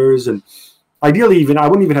auditors, and ideally, I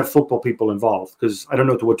wouldn't even have football people involved because I don't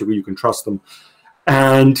know to what degree you can trust them.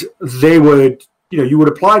 And they would, you would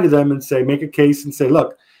apply to them and say, make a case and say,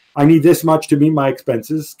 look, I need this much to meet my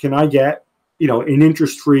expenses. Can I get, an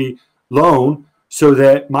interest-free loan so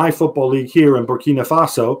that my football league here in Burkina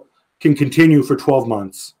Faso can continue for 12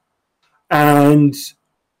 months? And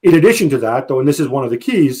in addition to that, though, and this is one of the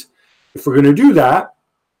keys, if we're going to do that,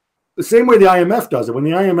 the same way the IMF does it, when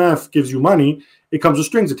the IMF gives you money, it comes with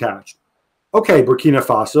strings attached. Okay, Burkina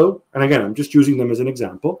Faso, and again, I'm just using them as an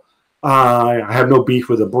example. I have no beef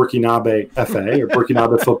with a Burkinabe FA or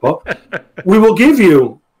Burkinabe football. We will give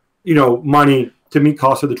you, money to meet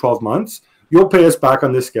costs for the 12 months. You'll pay us back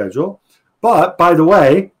on this schedule. But, by the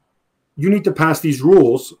way, you need to pass these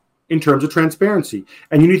rules in terms of transparency.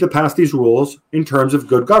 And you need to pass these rules in terms of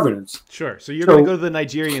good governance. Sure. So you're going to go to the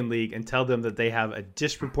Nigerian league and tell them that they have a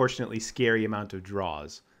disproportionately scary amount of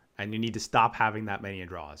draws. And you need to stop having that many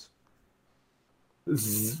draws.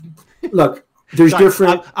 Look, there's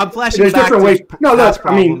different. I'm flashing there's back different to ways. No, look.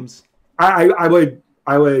 problems. I mean,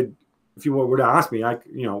 I would, if you were to ask me,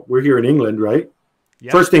 we're here in England, right?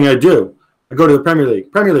 Yep. First thing I do, I go to the Premier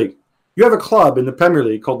League. Premier League. You have a club in the Premier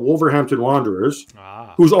League called Wolverhampton Wanderers,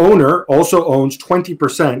 whose owner also owns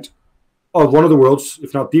 20% of one of the world's,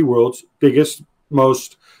 if not the world's, biggest,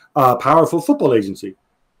 most powerful football agency.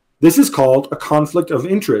 This is called a conflict of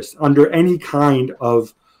interest under any kind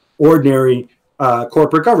of ordinary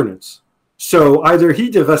corporate governance. So either he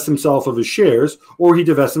divests himself of his shares or he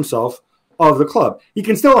divests himself of the club. He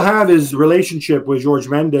can still have his relationship with George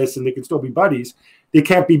Mendes and they can still be buddies. They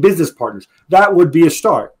can't be business partners. That would be a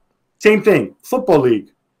start. Same thing, football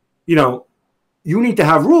league. You need to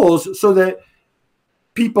have rules so that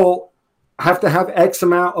people have to have X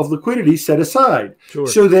amount of liquidity set aside. Sure.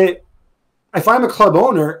 So that if I'm a club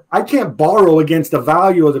owner, I can't borrow against the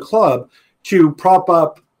value of the club to prop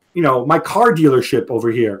up, my car dealership over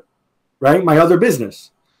here, right? My other business.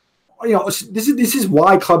 This is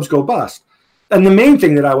why clubs go bust. And the main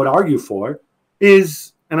thing that I would argue for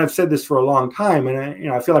is, and I've said this for a long time,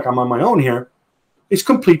 and I feel like I'm on my own here, is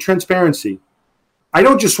complete transparency. I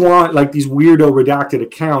don't just want like these weirdo redacted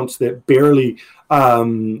accounts that barely,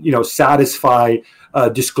 satisfy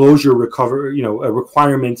disclosure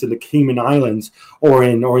requirements in the Cayman Islands or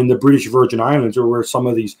in the British Virgin Islands or where some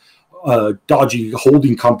of these dodgy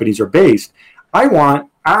holding companies are based. I want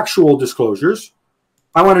actual disclosures.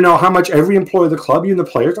 I want to know how much every employee of the club, even the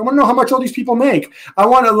players, I want to know how much all these people make. I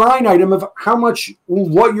want a line item of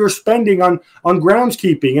what you're spending on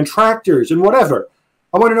groundskeeping and tractors and whatever.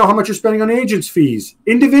 I want to know how much you're spending on agents' fees,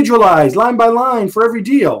 individualized, line by line for every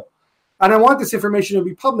deal. And I want this information to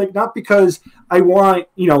be public, not because I want,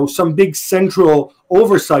 some big central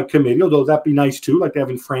oversight committee, although that'd be nice too, like they have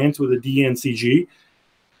in France with a DNCG.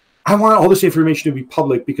 I want all this information to be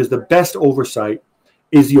public because the best oversight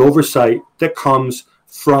is the oversight that comes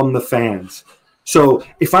from the fans. So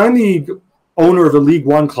if I'm the owner of a League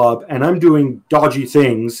One club and I'm doing dodgy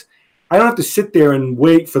things, I don't have to sit there and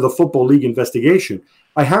wait for the Football League investigation.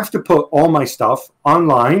 I have to put all my stuff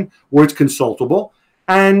online where it's consultable.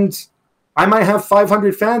 And I might have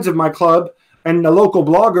 500 fans of my club and a local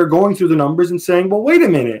blogger going through the numbers and saying, well, wait a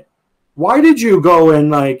minute. Why did you go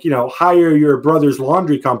and hire your brother's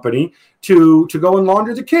laundry company to go and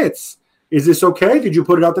launder the kits? Is this okay? Did you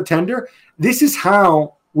put it out to tender? This is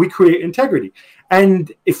how we create integrity.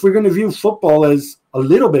 And if we're going to view football as a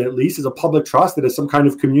little bit, at least, as a public trust that has some kind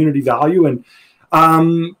of community value, and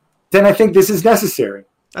then I think this is necessary.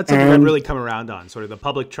 That's something I've really come around on, sort of the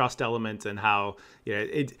public trust element and how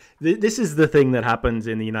this is the thing that happens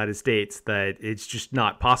in the United States that it's just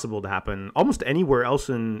not possible to happen almost anywhere else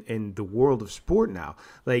in the world of sport now.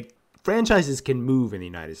 Like, franchises can move in the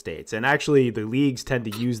United States, and actually the leagues tend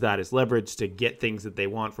to use that as leverage to get things that they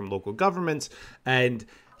want from local governments. And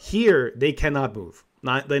here they cannot move.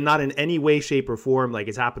 Not in any way, shape, or form. Like,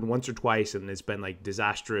 it's happened once or twice, and it's been like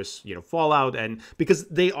disastrous, fallout. And because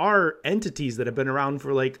they are entities that have been around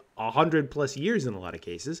for like 100+ years in a lot of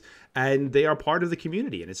cases, and they are part of the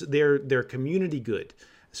community, and it's they're community good.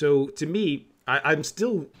 So to me, I'm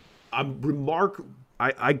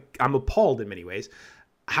appalled in many ways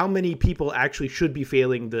how many people actually should be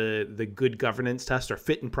failing the good governance test or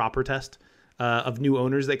fit and proper test of new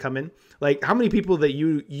owners that come in. Like, how many people that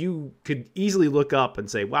you could easily look up and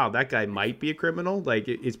say, wow, that guy might be a criminal. Like,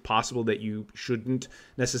 it's possible that you shouldn't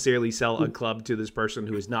necessarily sell a club to this person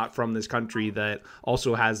who is not from this country, that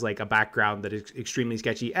also has like a background that is extremely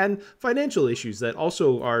sketchy, and financial issues that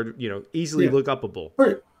also are, easily look upable.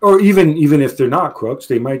 Right. Or even if they're not crooks,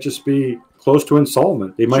 they might just be close to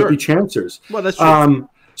insolvent. They might be chancers. Well, that's true.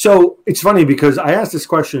 So it's funny because I asked this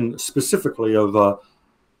question specifically of a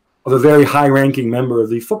very high-ranking member of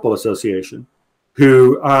the Football Association,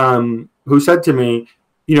 who said to me,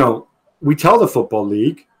 we tell the Football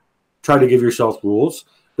League, try to give yourself rules.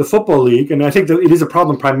 The Football League, and I think that it is a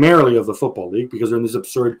problem primarily of the Football League because they're in this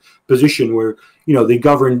absurd position where, they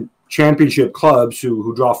govern championship clubs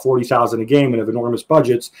who draw 40,000 a game and have enormous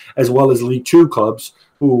budgets, as well as League Two clubs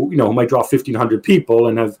who might draw 1,500 people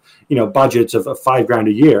and have, budgets of $5,000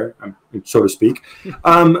 a year, so to speak.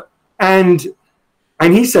 And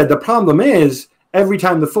he said the problem is every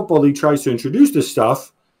time the Football League tries to introduce this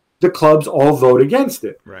stuff, the clubs all vote against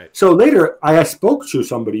it. Right. So later I spoke to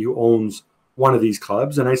somebody who owns one of these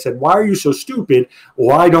clubs, and I said, why are you so stupid?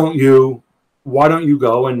 Why don't you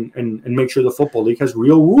go and make sure the Football League has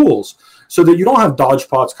real rules so that you don't have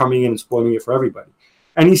dodgepots coming in and spoiling it for everybody?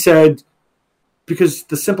 And he said, because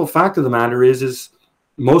the simple fact of the matter is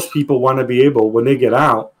most people want to be able, when they get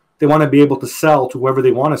out, they want to be able to sell to whoever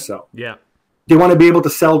they want to sell. Yeah. They want to be able to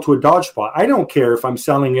sell to a dodgepot. I don't care if I'm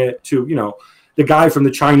selling it to, the guy from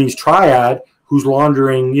the Chinese triad who's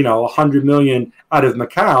laundering, $100 million out of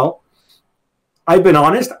Macau. I've been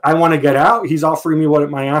honest. I want to get out. He's offering me what at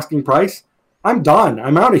my asking price. I'm done.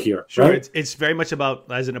 I'm out of here. Sure. Right? It's very much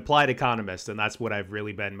about, as an applied economist, and that's what I've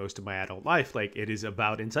really been most of my adult life. Like, it is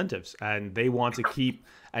about incentives, and they want to keep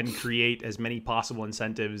and create as many possible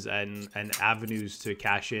incentives and avenues to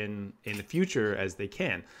cash in the future as they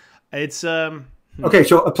can. It's okay.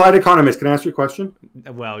 So, applied economist, can I ask you a question?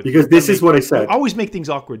 Well, because this is what I said. Always make things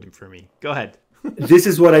awkward for me. Go ahead. This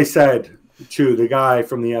is what I said to the guy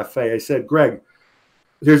from the FA. I said, Greg,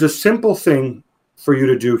 there's a simple thing for you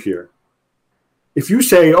to do here. If you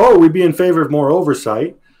say, "Oh, we'd be in favor of more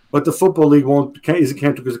oversight," but the Football League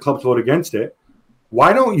can't because the clubs vote against it,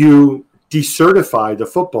 why don't you decertify the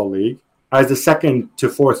Football League as the second to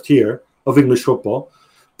fourth tier of English football?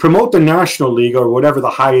 Promote the National League, or whatever the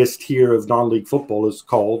highest tier of non-league football is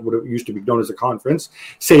called, what it used to be known as a conference.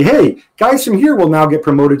 Say, hey, guys from here will now get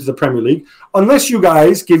promoted to the Premier League unless you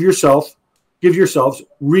guys give yourselves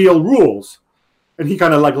real rules. And he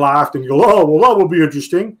kind of laughed and go, oh, well, that will be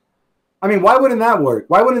interesting. I mean, why wouldn't that work?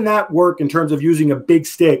 Why wouldn't that work in terms of using a big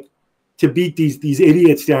stick to beat these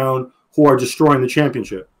idiots down who are destroying the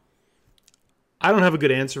championship? I don't have a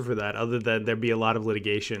good answer for that, other than there'd be a lot of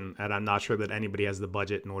litigation, and I'm not sure that anybody has the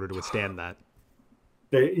budget in order to withstand that.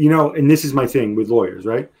 And this is my thing with lawyers,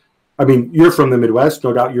 right? I mean, you're from the Midwest.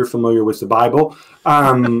 No doubt you're familiar with the Bible.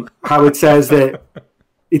 How it says that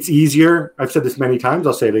it's easier. I've said this many times.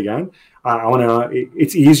 I'll say it again.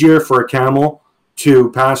 It's easier for a camel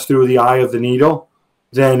to pass through the eye of the needle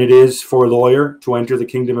than it is for a lawyer to enter the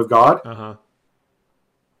kingdom of God. Uh-huh.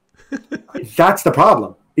 That's the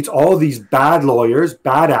problem. It's all these bad lawyers,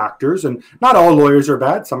 bad actors, and not all lawyers are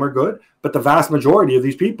bad. Some are good, but the vast majority of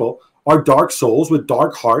these people are dark souls with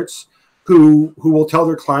dark hearts who will tell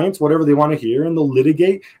their clients whatever they want to hear, and they'll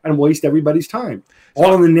litigate and waste everybody's time,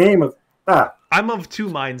 all in the name of that. I'm of two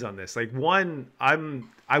minds on this. Like, one,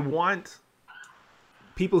 I want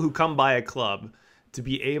people who come by a club to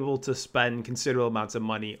be able to spend considerable amounts of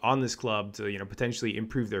money on this club to, potentially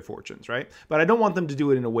improve their fortunes, right? But I don't want them to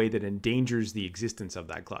do it in a way that endangers the existence of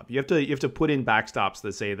that club. You have to put in backstops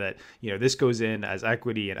that say that, this goes in as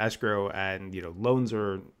equity and escrow, and, loans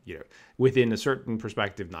are, within a certain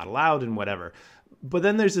perspective not allowed and whatever. But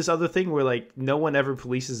then there's this other thing where, like, no one ever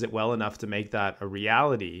polices it well enough to make that a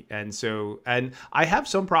reality. And I have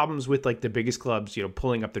some problems with, like, the biggest clubs,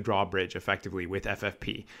 pulling up the drawbridge effectively with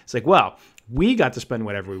FFP. It's like, well, we got to spend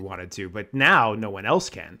whatever we wanted to, but now no one else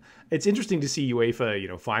can. It's interesting to see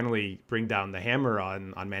UEFA, finally bring down the hammer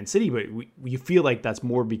on Man City, but we feel like that's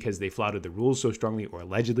more because they flouted the rules so strongly, or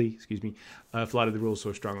allegedly, flouted the rules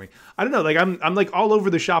so strongly. I don't know, like I'm like all over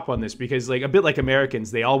the shop on this because, like, a bit like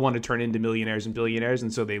Americans, they all want to turn into millionaires and billionaires,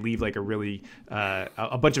 and so they leave like a really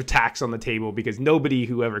a bunch of tax on the table because nobody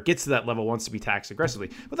who ever gets to that level wants to be taxed aggressively.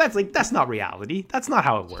 But that's not reality. That's not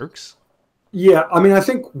how it works. Yeah, I mean, I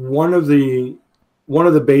think one of the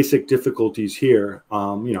basic difficulties here,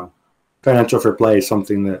 financial fair play is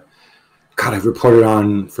something that, God, I've reported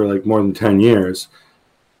on for like more than 10 years,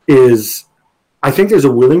 is I think there's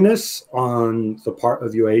a willingness on the part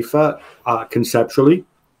of UEFA conceptually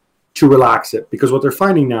to relax it, because what they're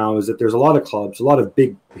finding now is that there's a lot of clubs, a lot of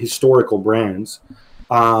big historical brands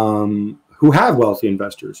who have wealthy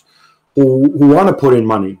investors who want to put in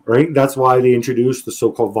money, right? That's why they introduced the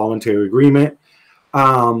so-called voluntary agreement.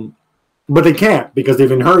 But they can't, because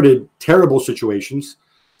they've inherited terrible situations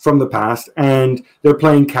from the past, and they're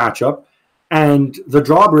playing catch up. And the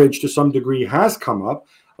drawbridge to some degree has come up.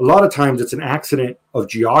 A lot of times it's an accident of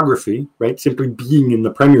geography, right? Simply being in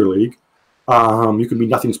the Premier League. You can be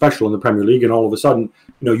nothing special in the Premier League, and all of a sudden,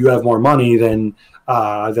 you have more money than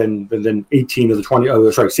 16 of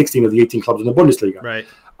the 18 clubs in the Bundesliga. Right.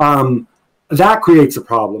 That creates a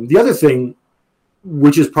problem. The other thing,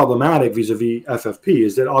 which is problematic vis-a-vis FFP,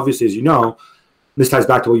 is that obviously, as you know, this ties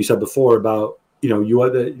back to what you said before about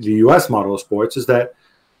the U.S. model of sports, is that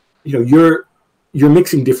you're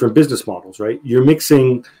mixing different business models, right? You're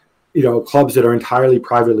mixing clubs that are entirely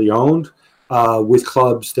privately owned with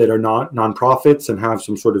clubs that are not nonprofits and have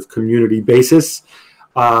some sort of community basis,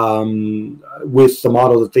 with the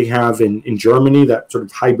model that they have in Germany, that sort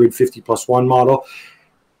of hybrid 50+1 model.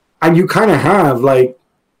 And you kind of have like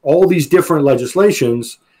all these different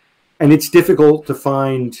legislations, and it's difficult to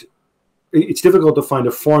find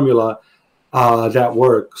a formula that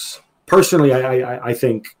works. Personally, I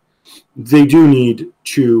think they do need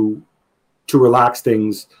to relax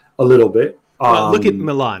things a little bit. Well, look at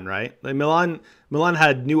Milan, right? Like Milan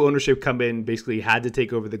had new ownership come in, basically had to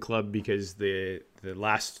take over the club because the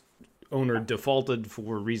last owner defaulted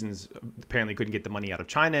for reasons, apparently couldn't get the money out of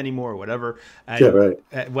China anymore or whatever. And, yeah, right.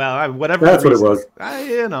 Whatever. That's what it was.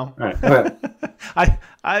 Right.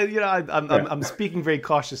 I'm speaking very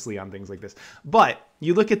cautiously on things like this, but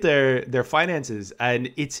you look at their finances,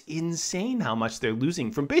 and it's insane how much they're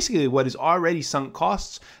losing from basically what is already sunk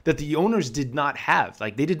costs that the owners did not have.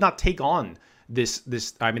 Like, they did not take on this.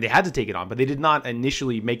 I mean, they had to take it on, but they did not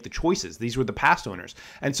initially make the choices. These were the past owners.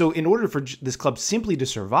 And so in order for this club simply to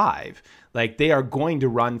survive, like, they are going to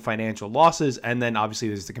run financial losses. And then obviously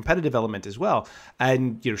there's the competitive element as well.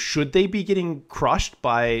 And, should they be getting crushed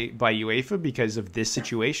by UEFA because of this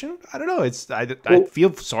situation? I don't know. I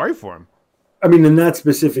feel sorry for them. I mean, in that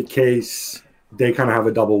specific case, they kind of have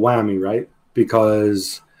a double whammy, right?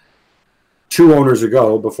 Because 2 owners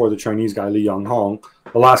ago, before the Chinese guy, Li Yonghong,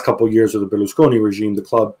 the last couple of years of the Berlusconi regime, the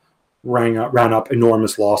club ran up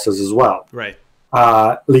enormous losses as well. Right.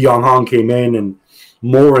 Li Yonghong came in and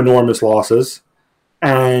more enormous losses.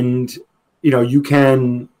 And, you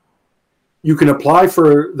can apply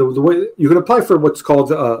for you can apply for what's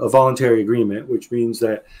called a voluntary agreement, which means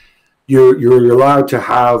that you're allowed to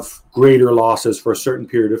have greater losses for a certain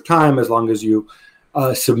period of time as long as you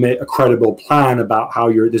submit a credible plan about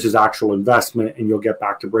how this is actual investment, and you'll get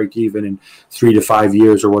back to break even in 3 to 5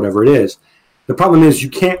 years or whatever it is. The problem is you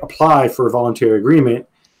can't apply for a voluntary agreement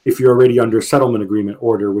if you're already under a settlement agreement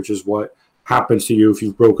order, which is what happens to you if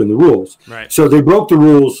you've broken the rules. Right. So they broke the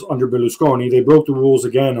rules under Berlusconi. They broke the rules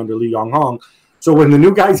again under Li Yonghong. So when the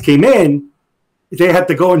new guys came in, they had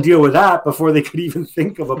to go and deal with that before they could even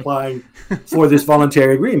think of applying for this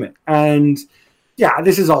voluntary agreement. And yeah,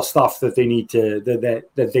 this is all stuff that they need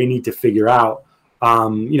to figure out.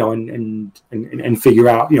 and figure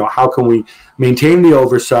out, how can we maintain the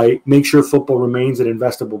oversight, make sure football remains an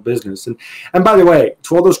investable business. And by the way,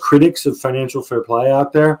 to all those critics of financial fair play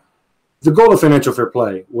out there, the goal of financial fair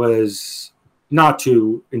play was not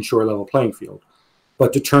to ensure a level playing field,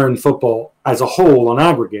 but to turn football as a whole on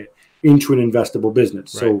aggregate into an investable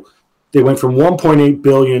business. Right. So they went from 1.8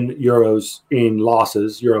 billion euros in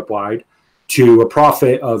losses Europe-wide to a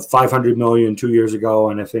profit of 500 million 2 years ago,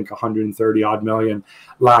 and I think 130 odd million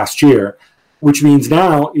last year, which means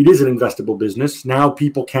now it is an investable business. Now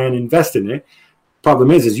people can invest in it.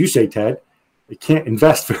 Problem is, as you say, Ted, they can't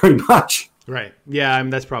invest very much. Right. Yeah, I mean,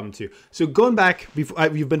 that's a problem too. So going back,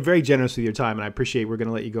 you've been very generous with your time, and I appreciate. We're going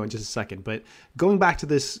to let you go in just a second. But going back to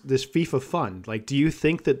this FIFA fund, like, do you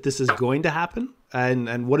think that this is going to happen?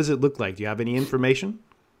 And what does it look like? Do you have any information?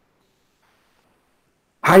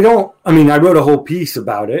 I wrote a whole piece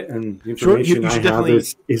about it, and the information I have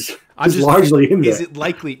is largely in there. Is it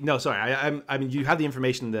likely? No, sorry. I mean, you have the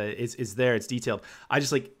information that is there. It's detailed. I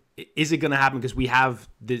just is it going to happen? Because we have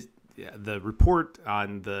the report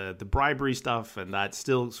on the bribery stuff, and that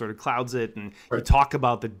still sort of clouds it. And right. You talk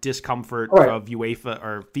about the discomfort of UEFA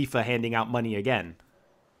or FIFA handing out money again.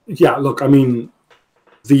 Yeah, look, I mean,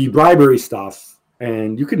 the bribery stuff.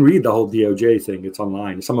 And you can read the whole DOJ thing. It's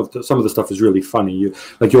online. Some of the stuff is really funny.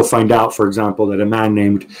 You'll find out, for example, that a man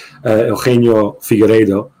named Eugenio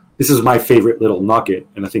Figueiredo. This is my favorite little nugget,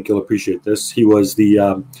 and I think you'll appreciate this. He was the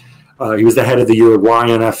head of the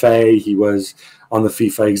Uruguayan FA. He was on the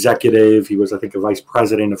FIFA executive. He was, I think, a vice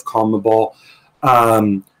president of CONMEBOL.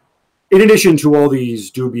 In addition to all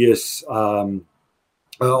these dubious, all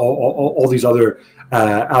these other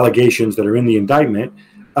allegations that are in the indictment.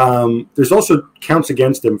 There's also counts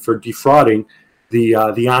against him for defrauding the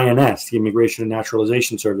INS, the Immigration and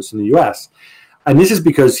Naturalization Service in the U.S. And this is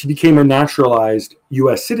because he became a naturalized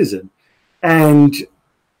U.S. citizen. And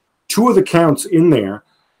two of the counts in there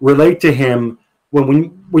relate to him.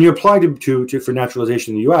 When you apply for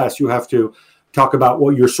naturalization in the U.S., you have to talk about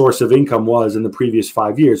what your source of income was in the previous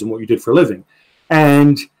 5 years and what you did for a living.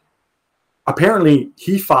 And apparently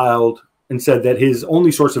he filed and said that his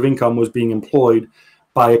only source of income was being employed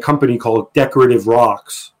by a company called Decorative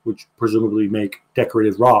Rocks, which presumably make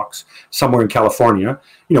decorative rocks somewhere in California,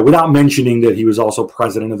 without mentioning that he was also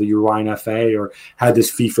president of the Uruguayan FA or had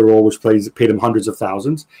this FIFA role, which paid him hundreds of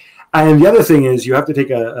thousands. And the other thing is you have to take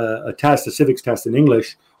a test, a civics test in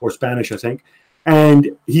English or Spanish, I think.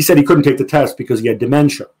 And he said he couldn't take the test because he had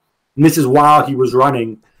dementia. And this is while he was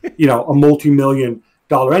running, a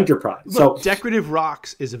multi-million-dollar enterprise. Look, so Decorative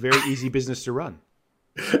Rocks is a very easy business to run.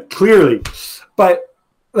 Clearly. But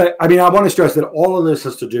I want to stress that all of this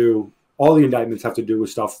all the indictments have to do with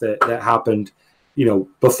stuff that happened,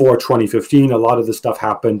 before 2015. A lot of the stuff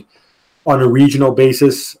happened on a regional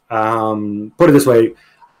basis. Put it this way,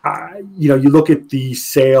 you look at the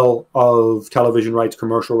sale of television rights,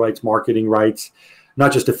 commercial rights, marketing rights,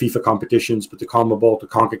 not just to FIFA competitions, but to CONMEBOL, to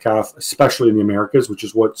CONCACAF, especially in the Americas, which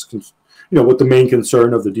is what the main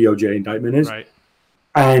concern of the DOJ indictment is. Right.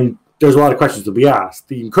 And there's a lot of questions to be asked.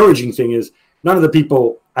 The encouraging thing is none of the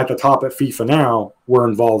people at the top at FIFA now were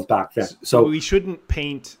involved back then. So we shouldn't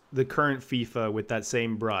paint the current FIFA with that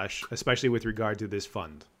same brush, especially with regard to this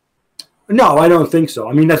fund. No, I don't think so.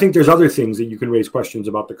 I think there's other things that you can raise questions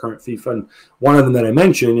about the current FIFA. And one of them that I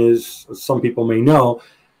mentioned is, as some people may know,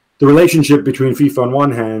 the relationship between FIFA on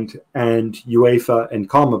one hand and UEFA and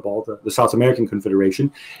CONMEBOL, the South American Confederation,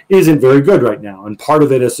 isn't very good right now. And part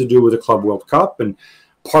of it has to do with the Club World Cup, and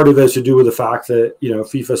part of it has to do with the fact that,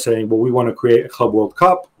 FIFA saying, well, we want to create a Club World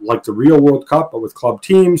Cup like the real World Cup, but with club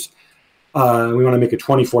teams. We want to make it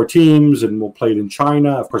 24 teams, and we'll play it in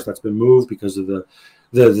China. Of course, that's been moved because of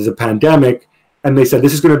the pandemic. And they said,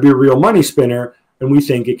 this is going to be a real money spinner, and we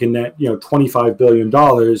think it can net, $25 billion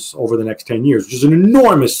over the next 10 years, which is an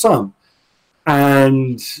enormous sum.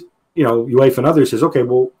 And, UEFA and others says, okay,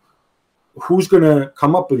 well, who's going to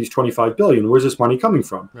come up with these $25 billion? Where's this money coming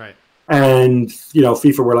from? Right. And,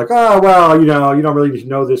 FIFA were like, oh, well, you don't really need to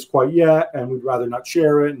know this quite yet, and we'd rather not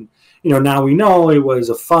share it. And, now we know it was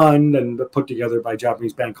a fund and put together by a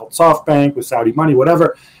Japanese bank called SoftBank with Saudi money,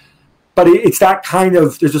 whatever. But it's that kind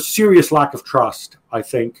of, there's a serious lack of trust, I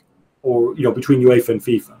think, or, between UEFA and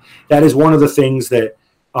FIFA. That is one of the things that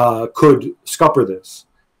could scupper this.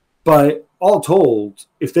 But all told,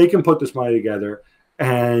 if they can put this money together,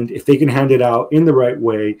 and if they can hand it out in the right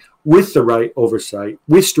way, with the right oversight,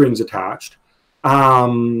 with strings attached,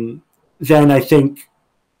 then I think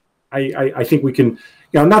we can,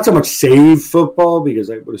 not so much save football, because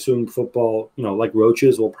I would assume football, like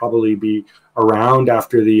roaches, will probably be around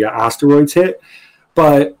after the asteroids hit,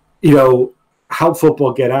 but help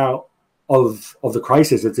football get out of the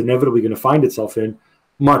crisis it's inevitably going to find itself in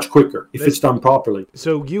much quicker if it's done properly.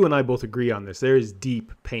 So you and I both agree on this. There is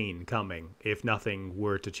deep pain coming if nothing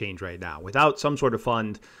were to change right now. Without some sort of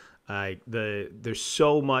fund, there's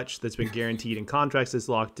so much that's been guaranteed in contracts that's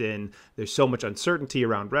locked in. There's so much uncertainty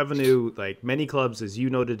around revenue. Like many clubs, as you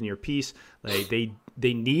noted in your piece, like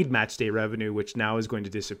they need match day revenue, which now is going to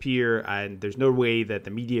disappear. And there's no way that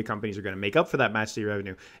the media companies are going to make up for that match day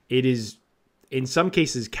revenue. It is, in some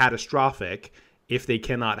cases, catastrophic if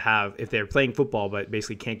they're playing football but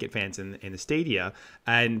basically can't get fans in the stadia.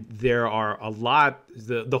 And there are a lot,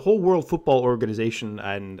 the whole World Football Organization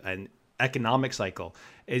and economic cycle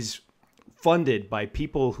is funded by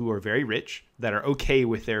people who are very rich that are okay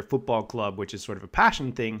with their football club, which is sort of a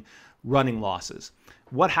passion thing, running losses.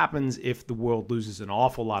 What happens if the world loses an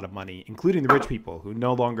awful lot of money, including the rich people who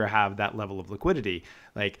no longer have that level of liquidity?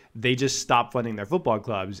 Like they just stop funding their football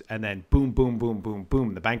clubs and then boom, boom, boom, boom,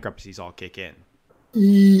 boom, the bankruptcies all kick in.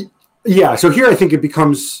 Yeah. So here I think it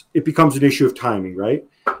becomes an issue of timing, right?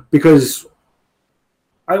 Because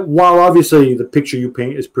while obviously the picture you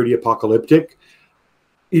paint is pretty apocalyptic,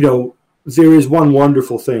 there is one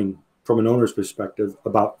wonderful thing from an owner's perspective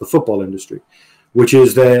about the football industry, which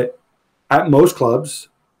is that at most clubs,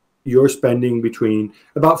 you're spending between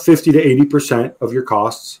about 50 to 80% of your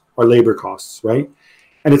costs are labor costs, right?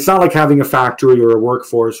 And it's not like having a factory or a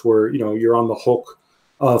workforce where, you're on the hook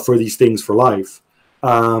for these things for life.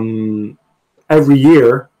 Every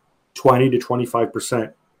year, 20 to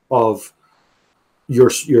 25% of your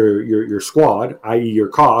squad, i.e. your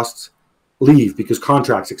costs, leave because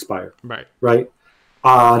contracts expire. Right.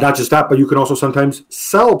 Not just that, but you can also sometimes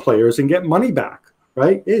sell players and get money back.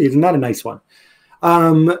 Right? Isn't that a nice one?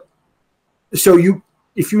 So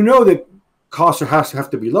if you know that costs have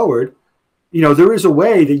to be lowered, there is a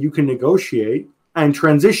way that you can negotiate and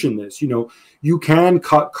transition this. You can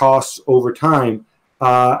cut costs over time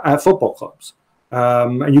at football clubs,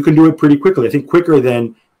 and you can do it pretty quickly. I think quicker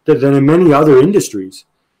than in many other industries,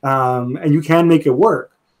 and you can make it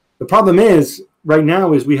work. The problem is right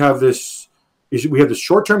now is we have this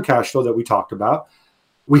short-term cash flow that we talked about.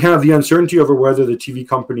 We have the uncertainty over whether the TV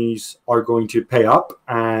companies are going to pay up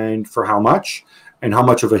and for how much, and how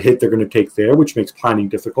much of a hit they're going to take there, which makes planning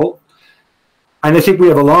difficult. And I think we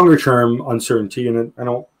have a longer-term uncertainty, and I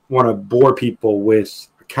don't want to bore people with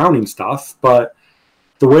accounting stuff, but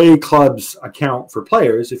the way clubs account for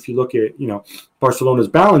players, if you look at, Barcelona's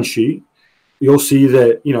balance sheet, you'll see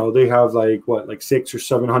that, they have like 600 or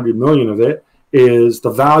 700 million of it is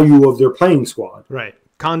the value of their playing squad. Right.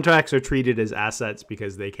 Contracts are treated as assets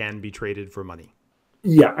because they can be traded for money.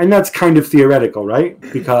 Yeah, and that's kind of theoretical, right?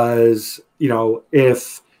 Because,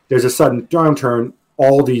 if there's a sudden downturn,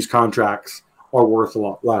 all these contracts are worth a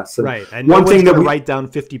lot less. And right, and one thing that we write down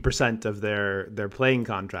 50% of their playing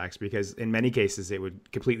contracts because in many cases it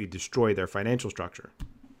would completely destroy their financial structure.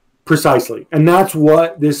 Precisely, and that's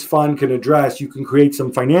what this fund can address. You can create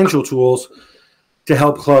some financial tools to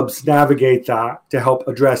help clubs navigate that, to help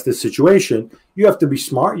address this situation. You have to be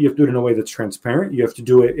smart. You have to do it in a way that's transparent. You have to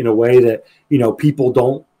do it in a way that, people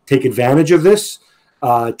don't take advantage of this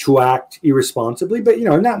to act irresponsibly. But,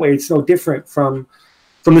 in that way, it's no different from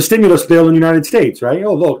the stimulus bill in the United States, right?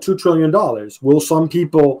 Oh, look, $2 trillion. Will some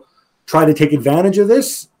people try to take advantage of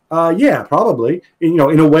this? Yeah, probably. In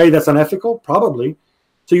a way that's unethical? Probably.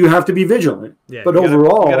 So you have to be vigilant. Yeah, but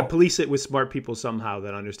overall, you got to police it with smart people somehow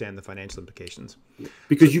that understand the financial implications.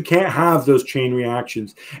 Because you can't have those chain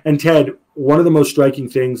reactions. And Ted, one of the most striking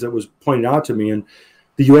things that was pointed out to me, and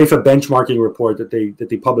the UEFA benchmarking report that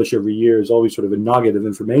they publish every year is always sort of a nugget of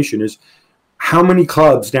information, is how many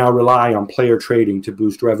clubs now rely on player trading to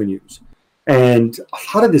boost revenues. And a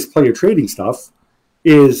lot of this player trading stuff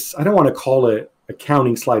is, I don't want to call it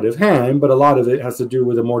accounting sleight of hand, but a lot of it has to do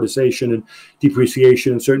with amortization and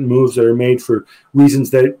depreciation and certain moves that are made for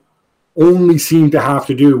reasons that only seem to have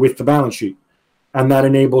to do with the balance sheet. And that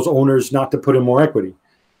enables owners not to put in more equity.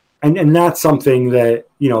 And that's something that,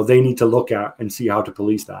 they need to look at and see how to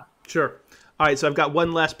police that. Sure. All right. So I've got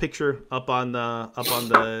one last picture up on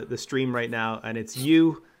the stream right now, and it's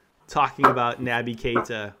you talking about Naby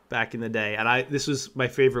Keita back in the day. And this was my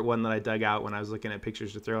favorite one that I dug out when I was looking at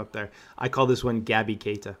pictures to throw up there. I call this one Gabby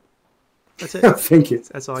Keita. That's it. Thank you.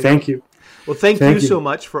 That's all I Thank got. you. Well, thank you so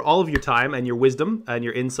much for all of your time and your wisdom and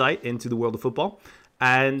your insight into the world of football.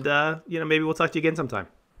 And, maybe we'll talk to you again sometime.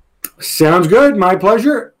 Sounds good. My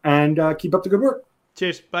pleasure. And keep up the good work.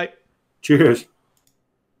 Cheers. Bye. Cheers.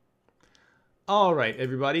 All right,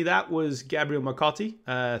 everybody. That was Gabriel Marcotti.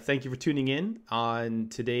 Thank you for tuning in on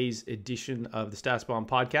today's edition of the StatsBomb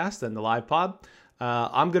podcast and the live pod.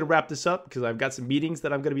 I'm going to wrap this up because I've got some meetings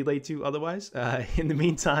that I'm going to be late to otherwise. In the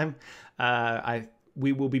meantime,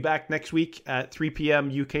 we will be back next week at 3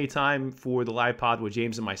 p.m. UK time for the live pod with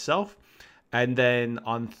James and myself. And then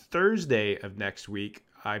on Thursday of next week,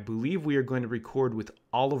 I believe we are going to record with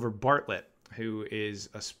Oliver Bartlett, who is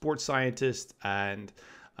a sports scientist and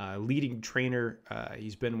leading trainer.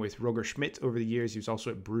 He's been with Roger Schmidt over the years. He was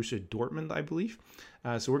also at Borussia Dortmund, I believe.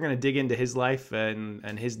 So we're going to dig into his life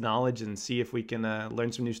and his knowledge and see if we can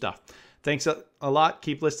learn some new stuff. Thanks a lot.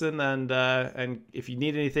 Keep listening. And if you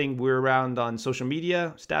need anything, we're around on social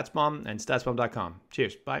media, StatsBomb and StatsBomb.com.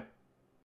 Cheers. Bye.